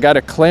this, I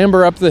gotta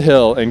clamber up the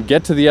hill and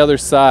get to the other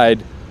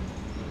side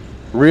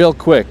real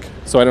quick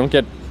so I don't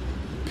get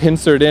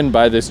pincered in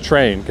by this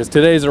train, because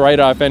today's a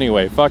write-off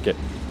anyway, fuck it.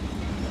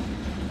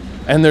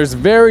 And there's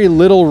very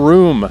little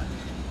room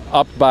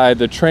up by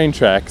the train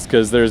tracks,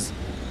 because there's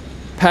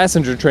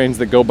passenger trains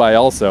that go by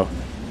also.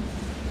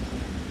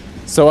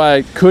 So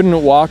I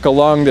couldn't walk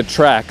along the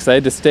tracks. I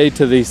had to stay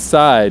to the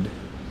side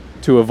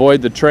to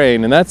avoid the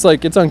train, and that's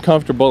like, it's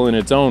uncomfortable in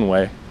its own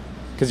way,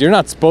 because you're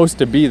not supposed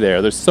to be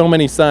there. There's so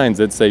many signs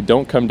that say,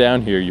 don't come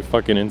down here, you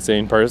fucking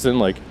insane person.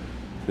 Like,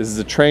 this is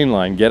a train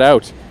line, get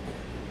out.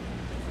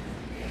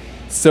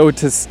 So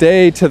to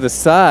stay to the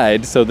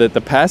side so that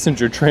the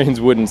passenger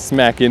trains wouldn't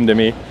smack into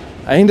me,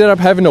 I ended up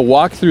having to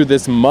walk through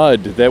this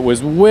mud that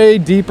was way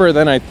deeper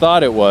than I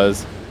thought it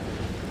was.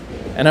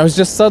 And I was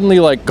just suddenly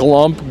like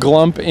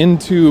glump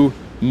into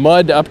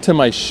mud up to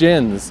my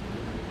shins.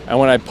 And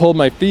when I pulled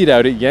my feet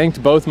out, it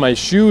yanked both my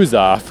shoes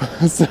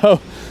off. So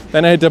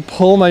then I had to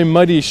pull my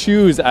muddy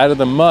shoes out of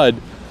the mud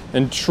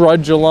and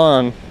trudge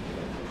along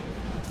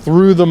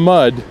through the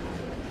mud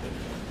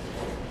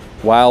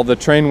while the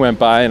train went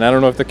by. And I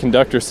don't know if the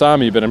conductor saw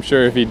me, but I'm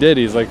sure if he did,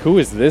 he's like, who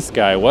is this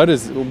guy? What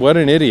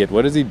an idiot.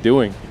 What is he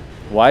doing?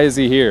 Why is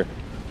he here?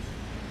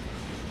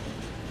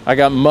 I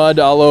got mud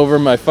all over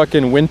my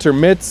fucking winter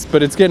mitts,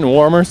 but it's getting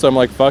warmer, so I'm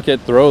like, fuck it,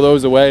 throw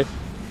those away.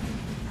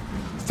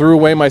 Threw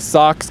away my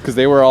socks because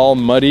they were all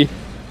muddy.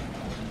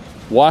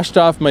 Washed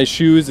off my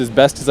shoes as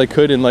best as I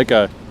could in like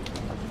a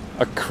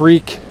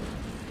creek.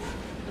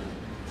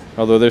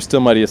 Although they're still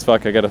muddy as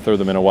fuck, I gotta throw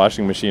them in a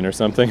washing machine or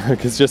something.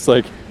 Because just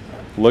like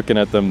looking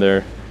at them,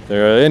 they're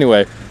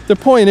anyway. The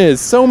point is,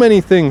 so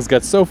many things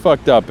got so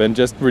fucked up and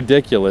just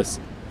ridiculous.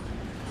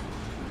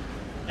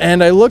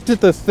 And I looked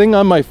at the thing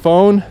on my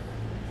phone,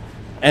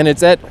 and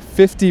it's at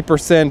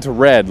 50%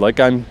 red. Like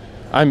I'm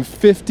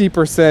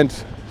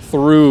 50%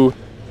 through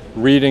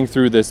reading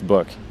through this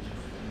book.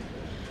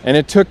 And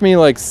it took me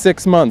like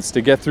 6 months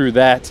to get through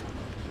that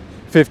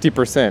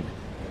 50%.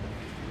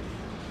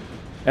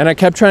 And I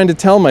kept trying to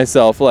tell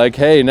myself, like,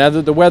 hey, now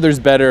that the weather's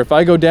better, if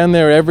I go down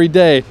there every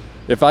day,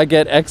 if I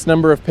get X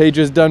number of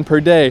pages done per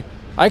day,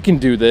 I can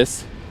do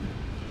this.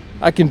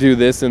 I can do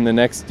this in the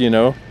next,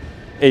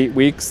 8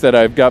 weeks that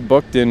I've got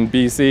booked in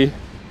BC.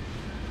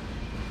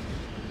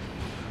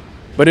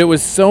 But it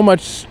was so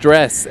much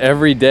stress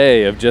every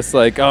day of just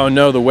like, oh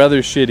no, the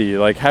weather's shitty.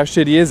 Like, how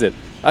shitty is it?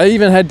 I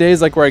even had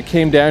days like where I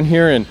came down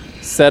here and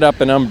set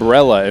up an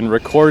umbrella and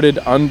recorded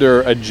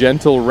under a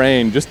gentle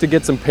rain just to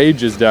get some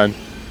pages done.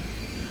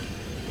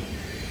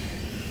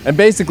 And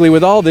basically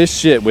with all this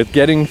shit, with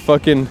getting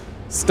fucking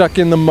stuck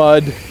in the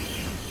mud,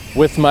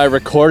 with my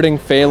recording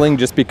failing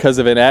just because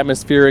of an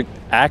atmospheric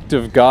act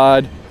of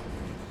God,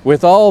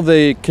 with all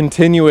the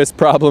continuous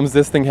problems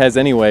this thing has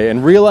anyway,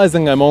 and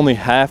realizing I'm only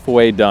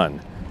halfway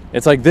done.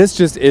 It's like, this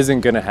just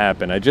isn't gonna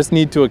happen. I just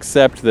need to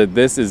accept that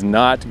this is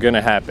not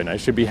gonna happen. I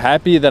should be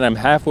happy that I'm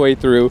halfway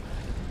through.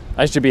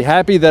 I should be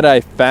happy that I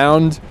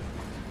found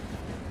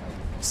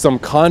some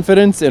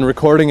confidence in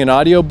recording an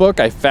audiobook.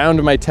 I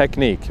found my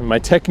technique. My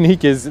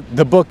technique is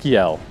the book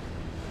yell.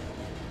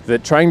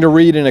 That trying to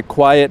read in a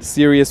quiet,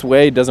 serious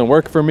way doesn't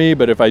work for me,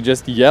 but if I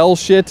just yell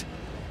shit,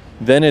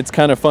 then it's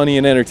kind of funny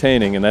and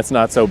entertaining, and that's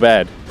not so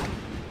bad.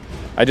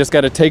 I just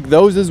got to take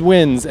those as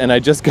wins, and I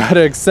just got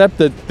to accept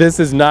that this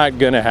is not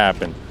going to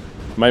happen.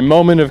 My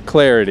moment of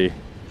clarity.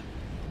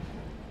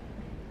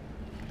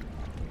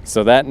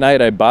 So that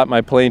night I bought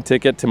my plane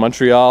ticket to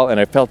Montreal, and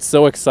I felt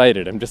so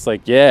excited. I'm just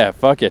like, yeah,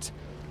 fuck it.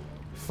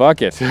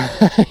 Fuck it.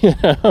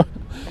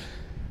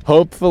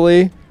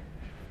 Hopefully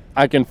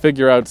I can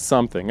figure out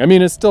something. I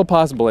mean, it's still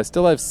possible. I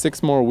still have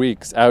 6 more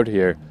weeks out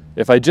here.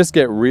 If I just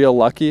get real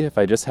lucky, if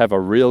I just have a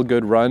real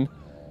good run,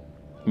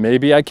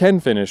 maybe I can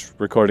finish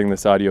recording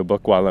this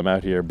audiobook while I'm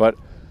out here, but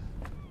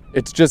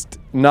it's just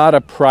not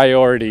a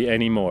priority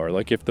anymore.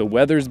 Like, if the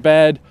weather's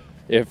bad,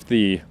 if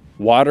the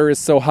water is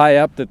so high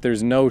up that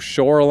there's no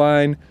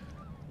shoreline,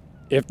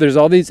 if there's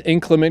all these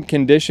inclement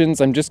conditions,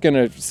 I'm just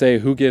gonna say,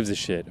 who gives a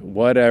shit?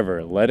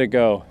 Whatever, let it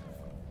go.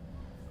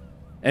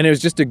 And it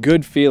was just a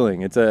good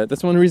feeling.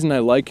 That's one reason I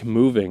like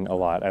moving a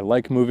lot. I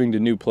like moving to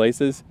new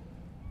places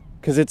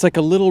because it's like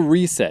a little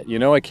reset. You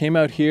know, I came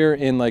out here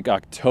in like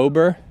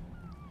October.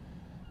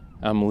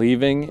 I'm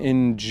leaving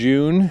in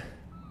June.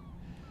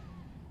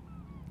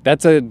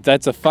 That's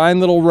a fine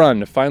little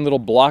run, a fine little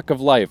block of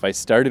life. I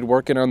started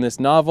working on this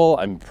novel.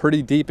 I'm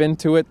pretty deep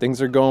into it.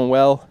 Things are going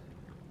well.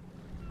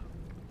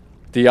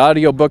 The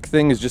audiobook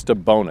thing is just a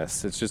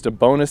bonus. It's just a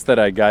bonus that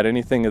I got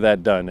anything of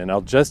that done. And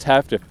I'll just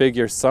have to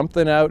figure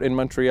something out in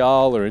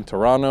Montreal or in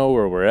Toronto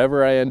or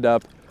wherever I end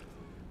up.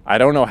 I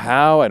don't know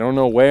how, I don't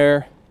know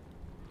where.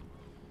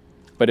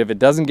 But if it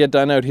doesn't get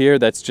done out here,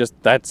 that's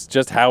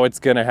just how it's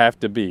gonna have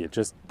to be.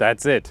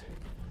 That's it.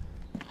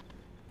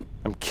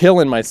 I'm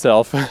killing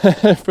myself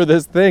for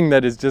this thing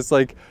that is just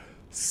like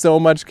so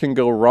much can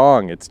go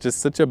wrong. It's just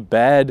such a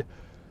bad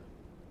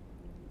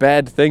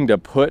thing to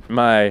put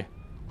my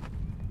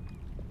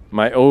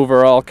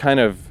overall kind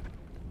of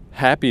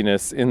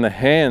happiness in the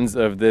hands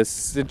of this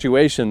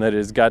situation that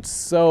has got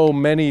so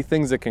many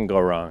things that can go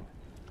wrong.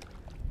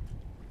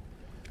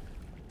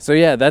 So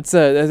yeah, that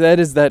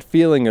is that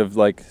feeling of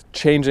like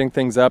changing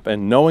things up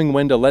and knowing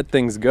when to let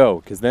things go,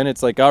 because then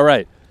it's like, all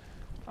right,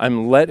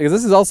 because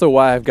this is also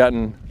why I've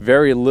gotten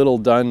very little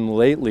done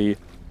lately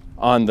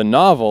on the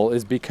novel,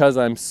 is because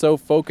I'm so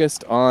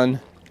focused on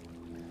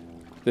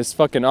this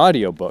fucking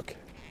audiobook.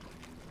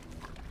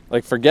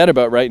 Like, forget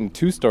about writing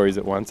 2 stories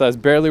at once. I was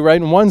barely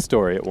writing 1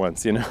 story at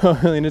once, you know?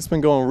 And it's been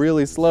going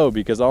really slow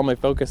because all my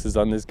focus is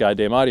on this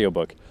goddamn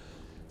audiobook.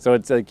 So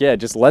it's like, yeah,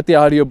 just let the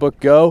audiobook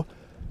go.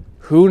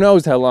 Who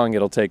knows how long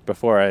it'll take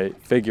before I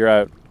figure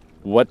out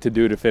what to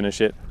do to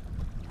finish it.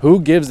 Who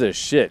gives a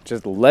shit?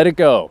 Just let it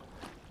go.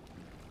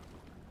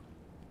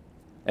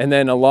 And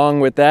then along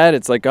with that,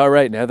 it's like, all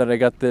right, now that I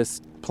got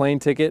this plane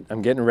ticket,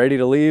 I'm getting ready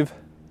to leave.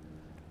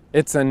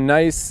 It's a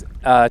nice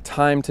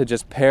time to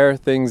just pare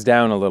things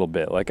down a little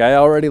bit. Like, I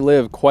already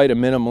live quite a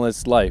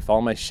minimalist life.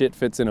 All my shit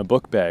fits in a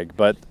book bag,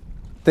 but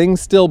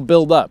things still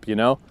build up, you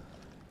know?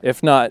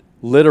 If not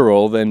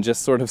literal, then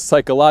just sort of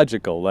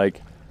psychological.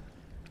 Like,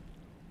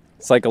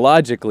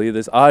 psychologically,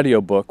 this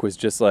audiobook was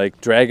just like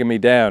dragging me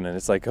down, and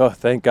it's like, oh,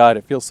 thank God,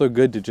 it feels so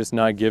good to just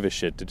not give a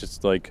shit, to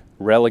just like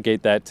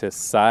relegate that to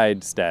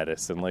side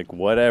status and like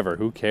whatever,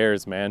 who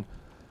cares, man?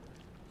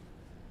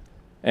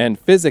 And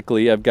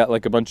physically, I've got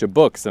like a bunch of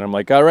books, and I'm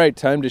like, all right,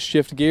 time to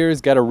shift gears,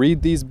 gotta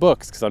read these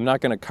books, because I'm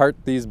not gonna cart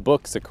these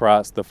books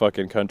across the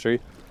fucking country.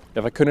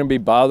 If I couldn't be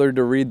bothered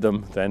to read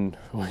them, then,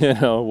 you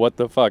know, what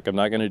the fuck? I'm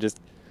not gonna just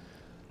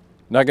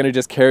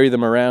carry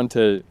them around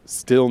to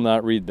still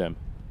not read them.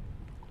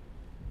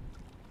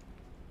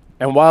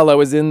 And while I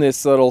was in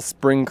this little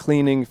spring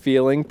cleaning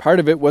feeling, part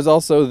of it was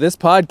also this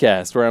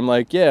podcast, where I'm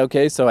like, yeah,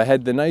 okay, so I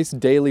had the nice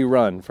daily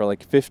run for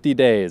like 50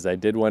 days. I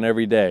did one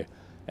every day.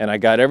 And I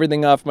got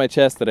everything off my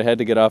chest that I had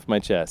to get off my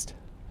chest.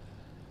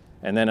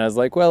 And then I was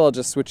like, well, I'll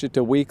just switch it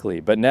to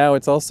weekly. But now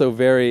it's also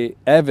very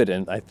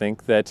evident, I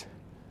think, that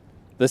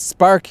the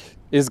spark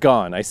is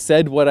gone. I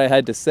said what I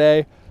had to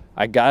say.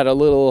 I got a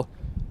little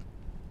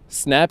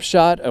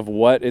snapshot of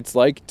what it's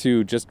like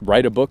to just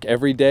write a book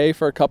every day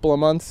for a couple of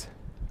months.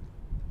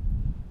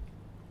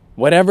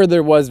 Whatever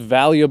there was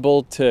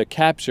valuable to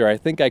capture, I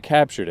think I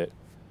captured it.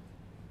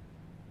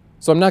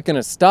 So I'm not going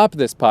to stop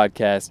this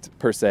podcast,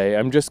 per se.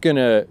 I'm just going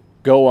to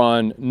go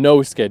on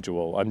no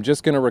schedule. I'm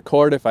just going to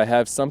record if I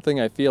have something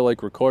I feel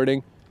like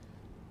recording.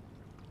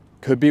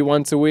 Could be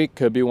once a week,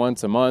 could be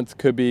once a month,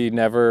 could be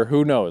never,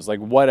 who knows, like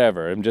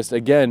whatever. I'm just,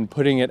 again,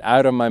 putting it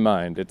out of my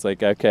mind. It's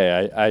like,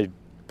 okay, I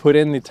put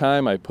in the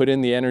time, I put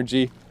in the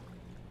energy.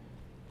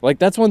 Like,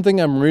 that's one thing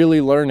I'm really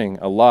learning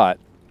a lot,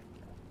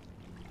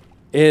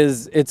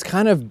 is it's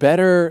kind of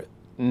better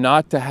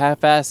not to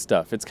half-ass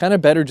stuff. It's kind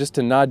of better just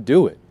to not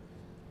do it.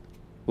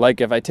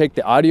 Like, if I take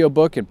the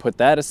audiobook and put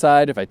that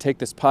aside, if I take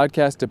this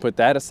podcast and put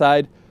that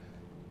aside,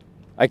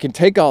 I can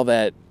take all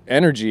that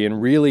energy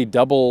and really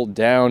double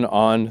down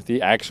on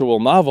the actual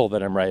novel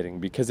that I'm writing,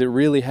 because it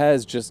really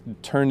has just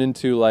turned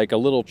into like a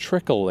little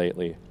trickle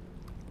lately.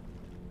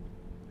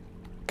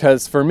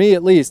 Because for me,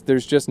 at least,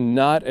 there's just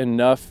not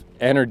enough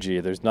energy.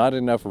 There's not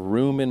enough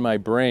room in my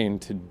brain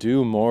to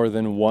do more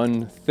than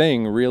one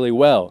thing really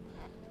well.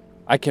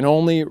 I can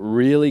only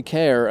really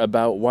care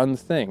about one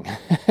thing,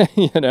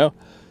 you know?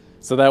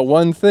 So that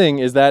one thing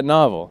is that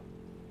novel.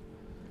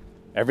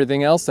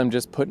 Everything else I'm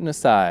just putting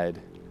aside.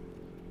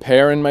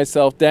 Paring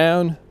myself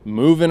down,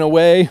 moving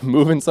away,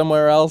 moving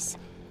somewhere else.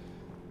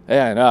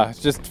 Yeah, no, it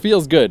just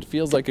feels good.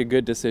 Feels like a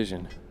good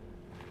decision.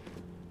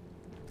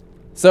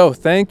 So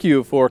thank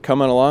you for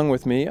coming along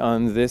with me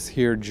on this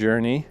here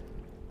journey.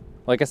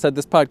 Like I said,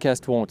 this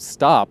podcast won't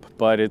stop,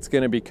 but it's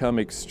going to become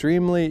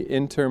extremely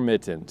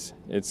intermittent.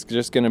 It's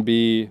just going to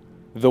be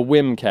the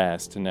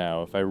Whimcast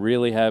now. If I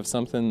really have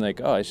something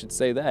like, oh, I should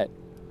say that,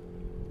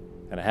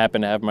 and I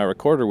happen to have my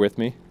recorder with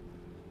me,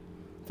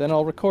 then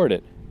I'll record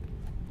it.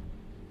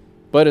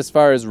 But as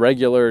far as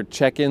regular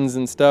check-ins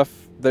and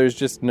stuff, there's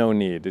just no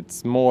need.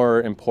 It's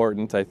more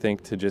important, I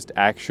think, to just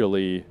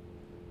actually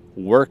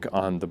work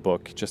on the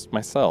book, just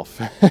myself.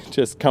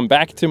 Just come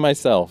back to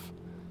myself.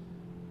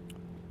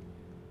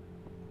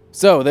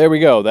 So there we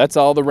go. That's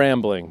all the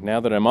rambling. Now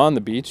that I'm on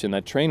the beach and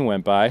that train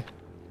went by,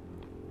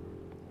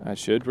 I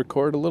should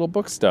record a little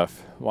book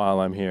stuff while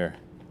I'm here.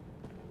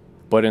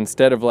 But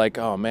instead of like,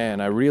 oh man,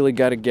 I really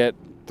got to get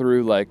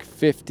through like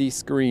 50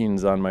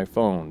 screens on my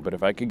phone. But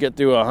if I could get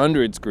through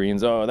 100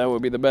 screens, oh, that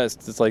would be the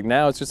best. It's like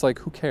now it's just like,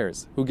 who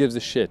cares? Who gives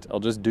a shit? I'll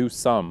just do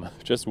some.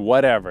 Just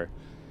whatever.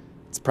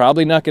 It's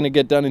probably not going to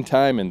get done in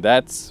time, and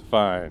that's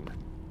fine.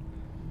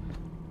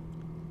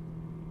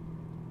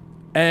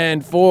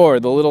 And for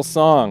the little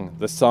song,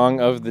 the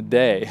song of the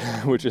day,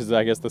 which is,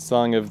 I guess, the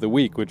song of the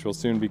week, which will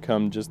soon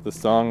become just the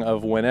song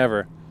of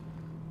whenever.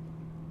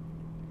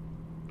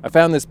 I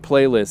found this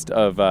playlist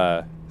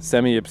of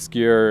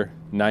semi-obscure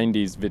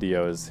 90s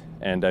videos,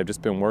 and I've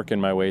just been working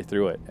my way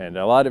through it. And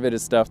a lot of it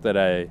is stuff that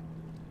I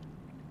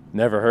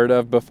never heard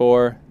of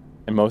before,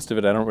 and most of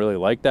it I don't really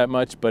like that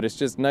much, but it's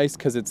just nice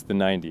because it's the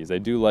 90s. I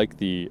do like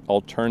the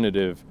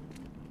alternative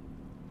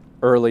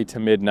early to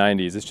mid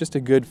 90s. It's just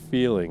a good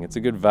feeling. It's a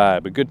good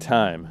vibe, a good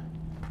time.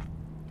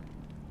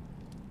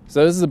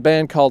 So this is a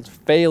band called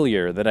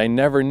Failure that I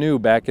never knew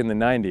back in the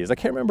 90s. I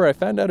can't remember. I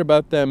found out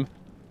about them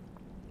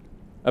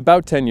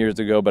about 10 years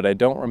ago, but I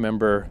don't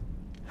remember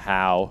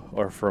how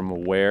or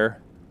from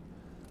where.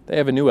 They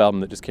have a new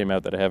album that just came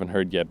out that I haven't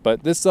heard yet,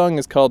 but this song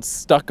is called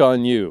Stuck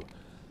on You.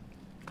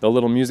 The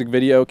little music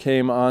video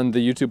came on the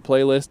YouTube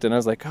playlist, and I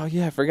was like, oh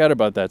yeah, I forgot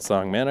about that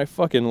song, man. I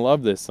fucking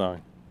love this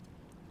song.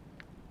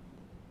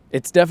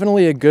 It's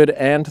definitely a good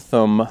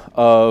anthem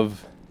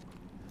of...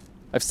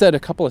 I've said a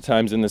couple of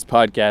times in this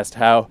podcast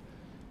how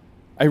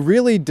I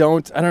really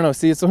don't... I don't know,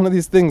 see, it's one of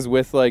these things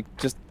with like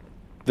just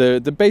the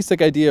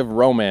basic idea of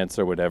romance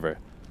or whatever.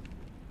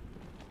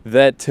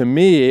 That to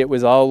me, it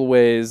was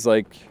always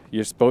like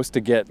you're supposed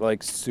to get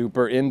like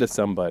super into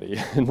somebody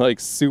and like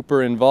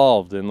super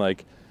involved and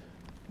like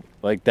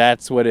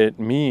that's what it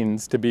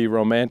means to be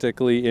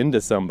romantically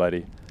into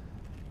somebody.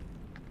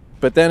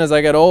 But then as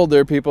I got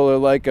older, people are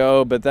like,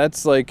 oh, but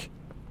that's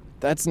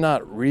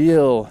not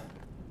real.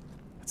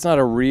 It's not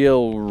a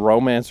real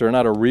romance or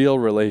not a real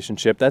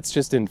relationship. That's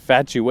just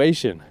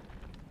infatuation.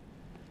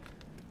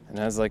 And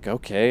I was like,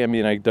 okay, I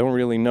mean, I don't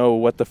really know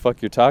what the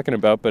fuck you're talking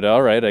about, but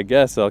all right, I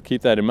guess I'll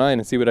keep that in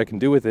mind and see what I can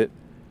do with it.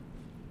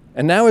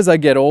 And now as I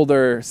get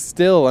older,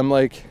 still, I'm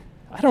like,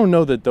 I don't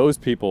know that those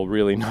people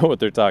really know what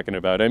they're talking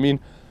about. I mean,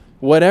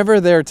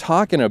 whatever they're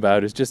talking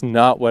about is just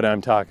not what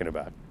I'm talking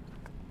about.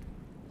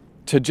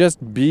 To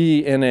just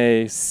be in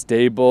a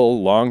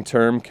stable,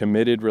 long-term,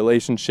 committed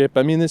relationship,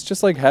 I mean, it's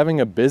just like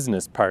having a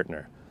business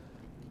partner.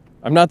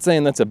 I'm not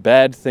saying that's a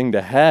bad thing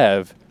to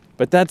have,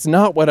 but that's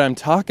not what I'm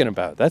talking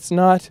about. That's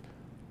not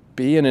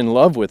being in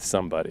love with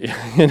somebody.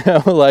 You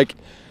know, like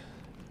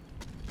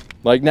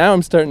now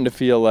I'm starting to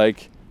feel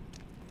like,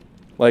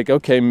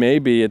 okay,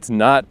 maybe it's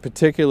not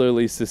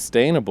particularly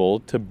sustainable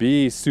to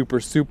be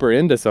super, super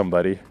into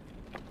somebody.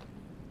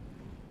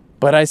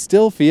 But I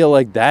still feel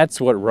like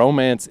that's what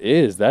romance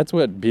is. That's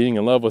what being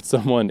in love with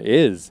someone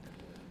is.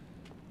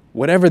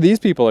 Whatever these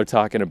people are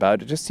talking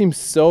about, it just seems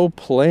so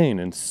plain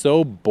and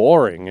so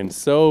boring and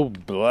so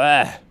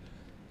blah.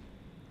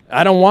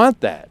 I don't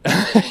want that.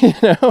 You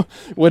know,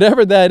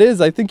 whatever that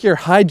is, I think you're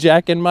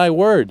hijacking my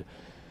word.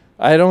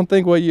 I don't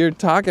think what you're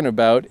talking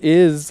about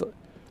is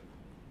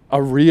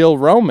a real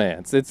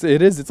romance.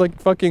 It's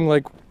like fucking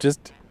like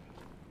just,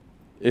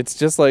 it's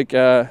just like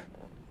a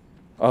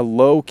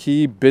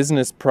low-key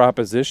business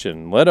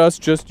proposition. Let us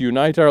just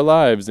unite our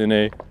lives in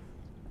a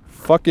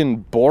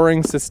fucking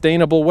boring,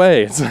 sustainable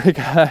way. It's like,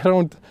 I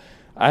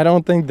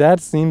don't think that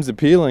seems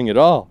appealing at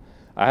all.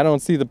 I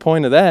don't see the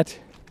point of that.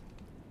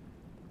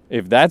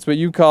 If that's what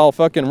you call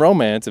fucking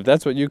romance, if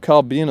that's what you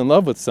call being in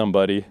love with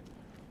somebody,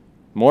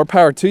 more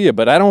power to you,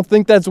 but I don't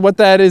think that's what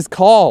that is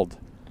called.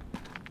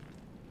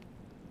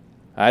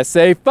 I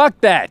say,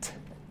 fuck that!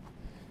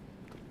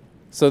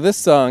 So this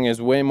song is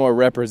way more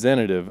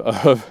representative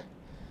of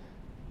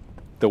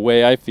the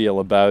way I feel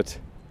about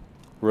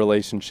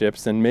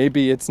relationships, and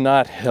maybe it's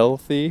not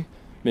healthy,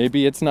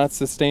 maybe it's not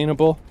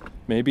sustainable,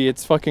 maybe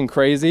it's fucking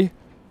crazy,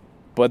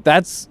 but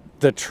that's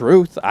the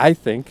truth, I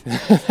think.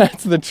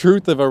 That's the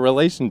truth of a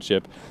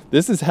relationship.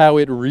 This is how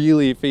it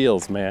really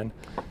feels, man.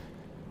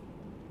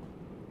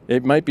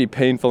 It might be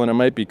painful and it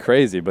might be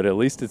crazy, but at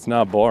least it's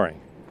not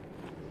boring.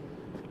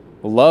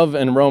 Love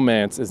and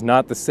romance is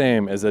not the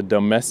same as a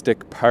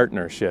domestic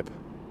partnership.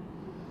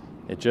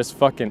 It just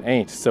fucking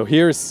ain't. So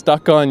here's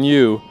Stuck on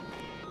You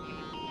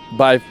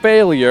by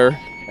Failure,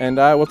 and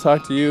I will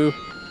talk to you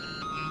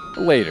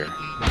later.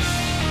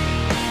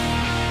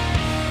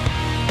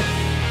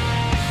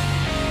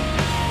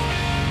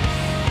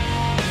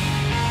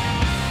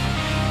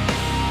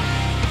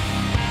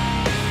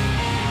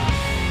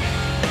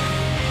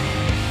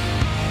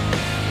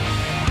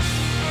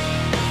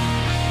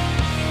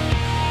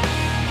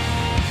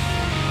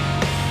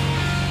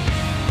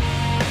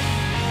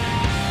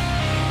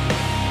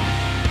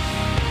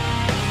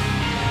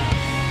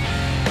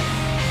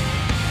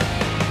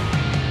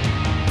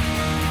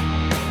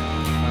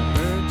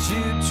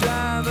 You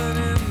try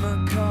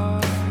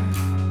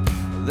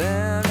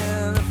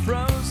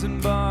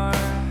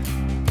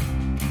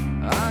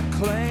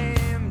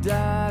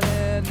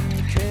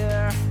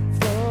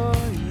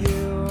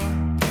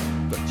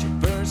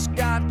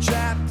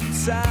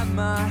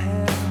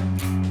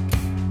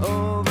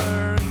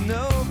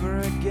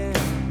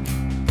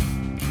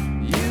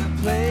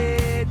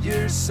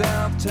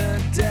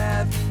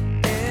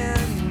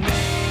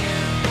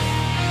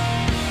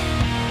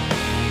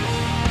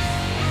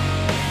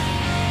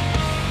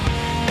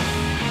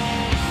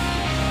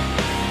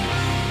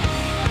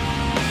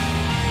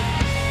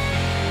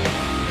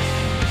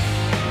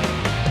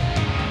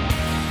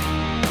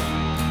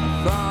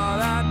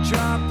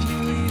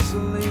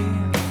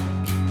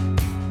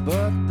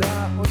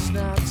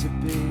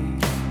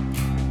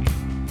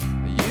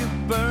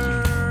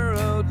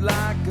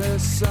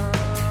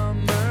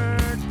summer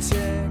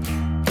tick.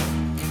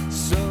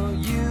 So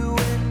you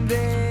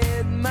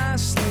invade my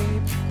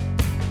sleep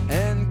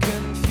and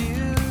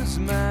confuse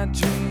my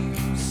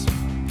dreams.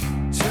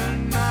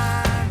 Turn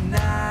my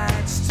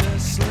nights to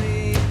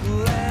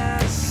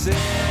sleepless-ish.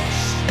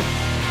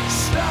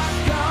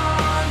 Stuck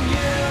on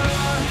you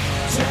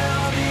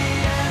till the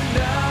end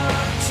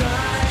of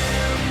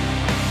time.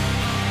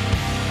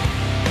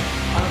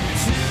 I'm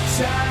too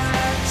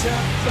tired to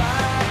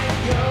fight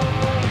your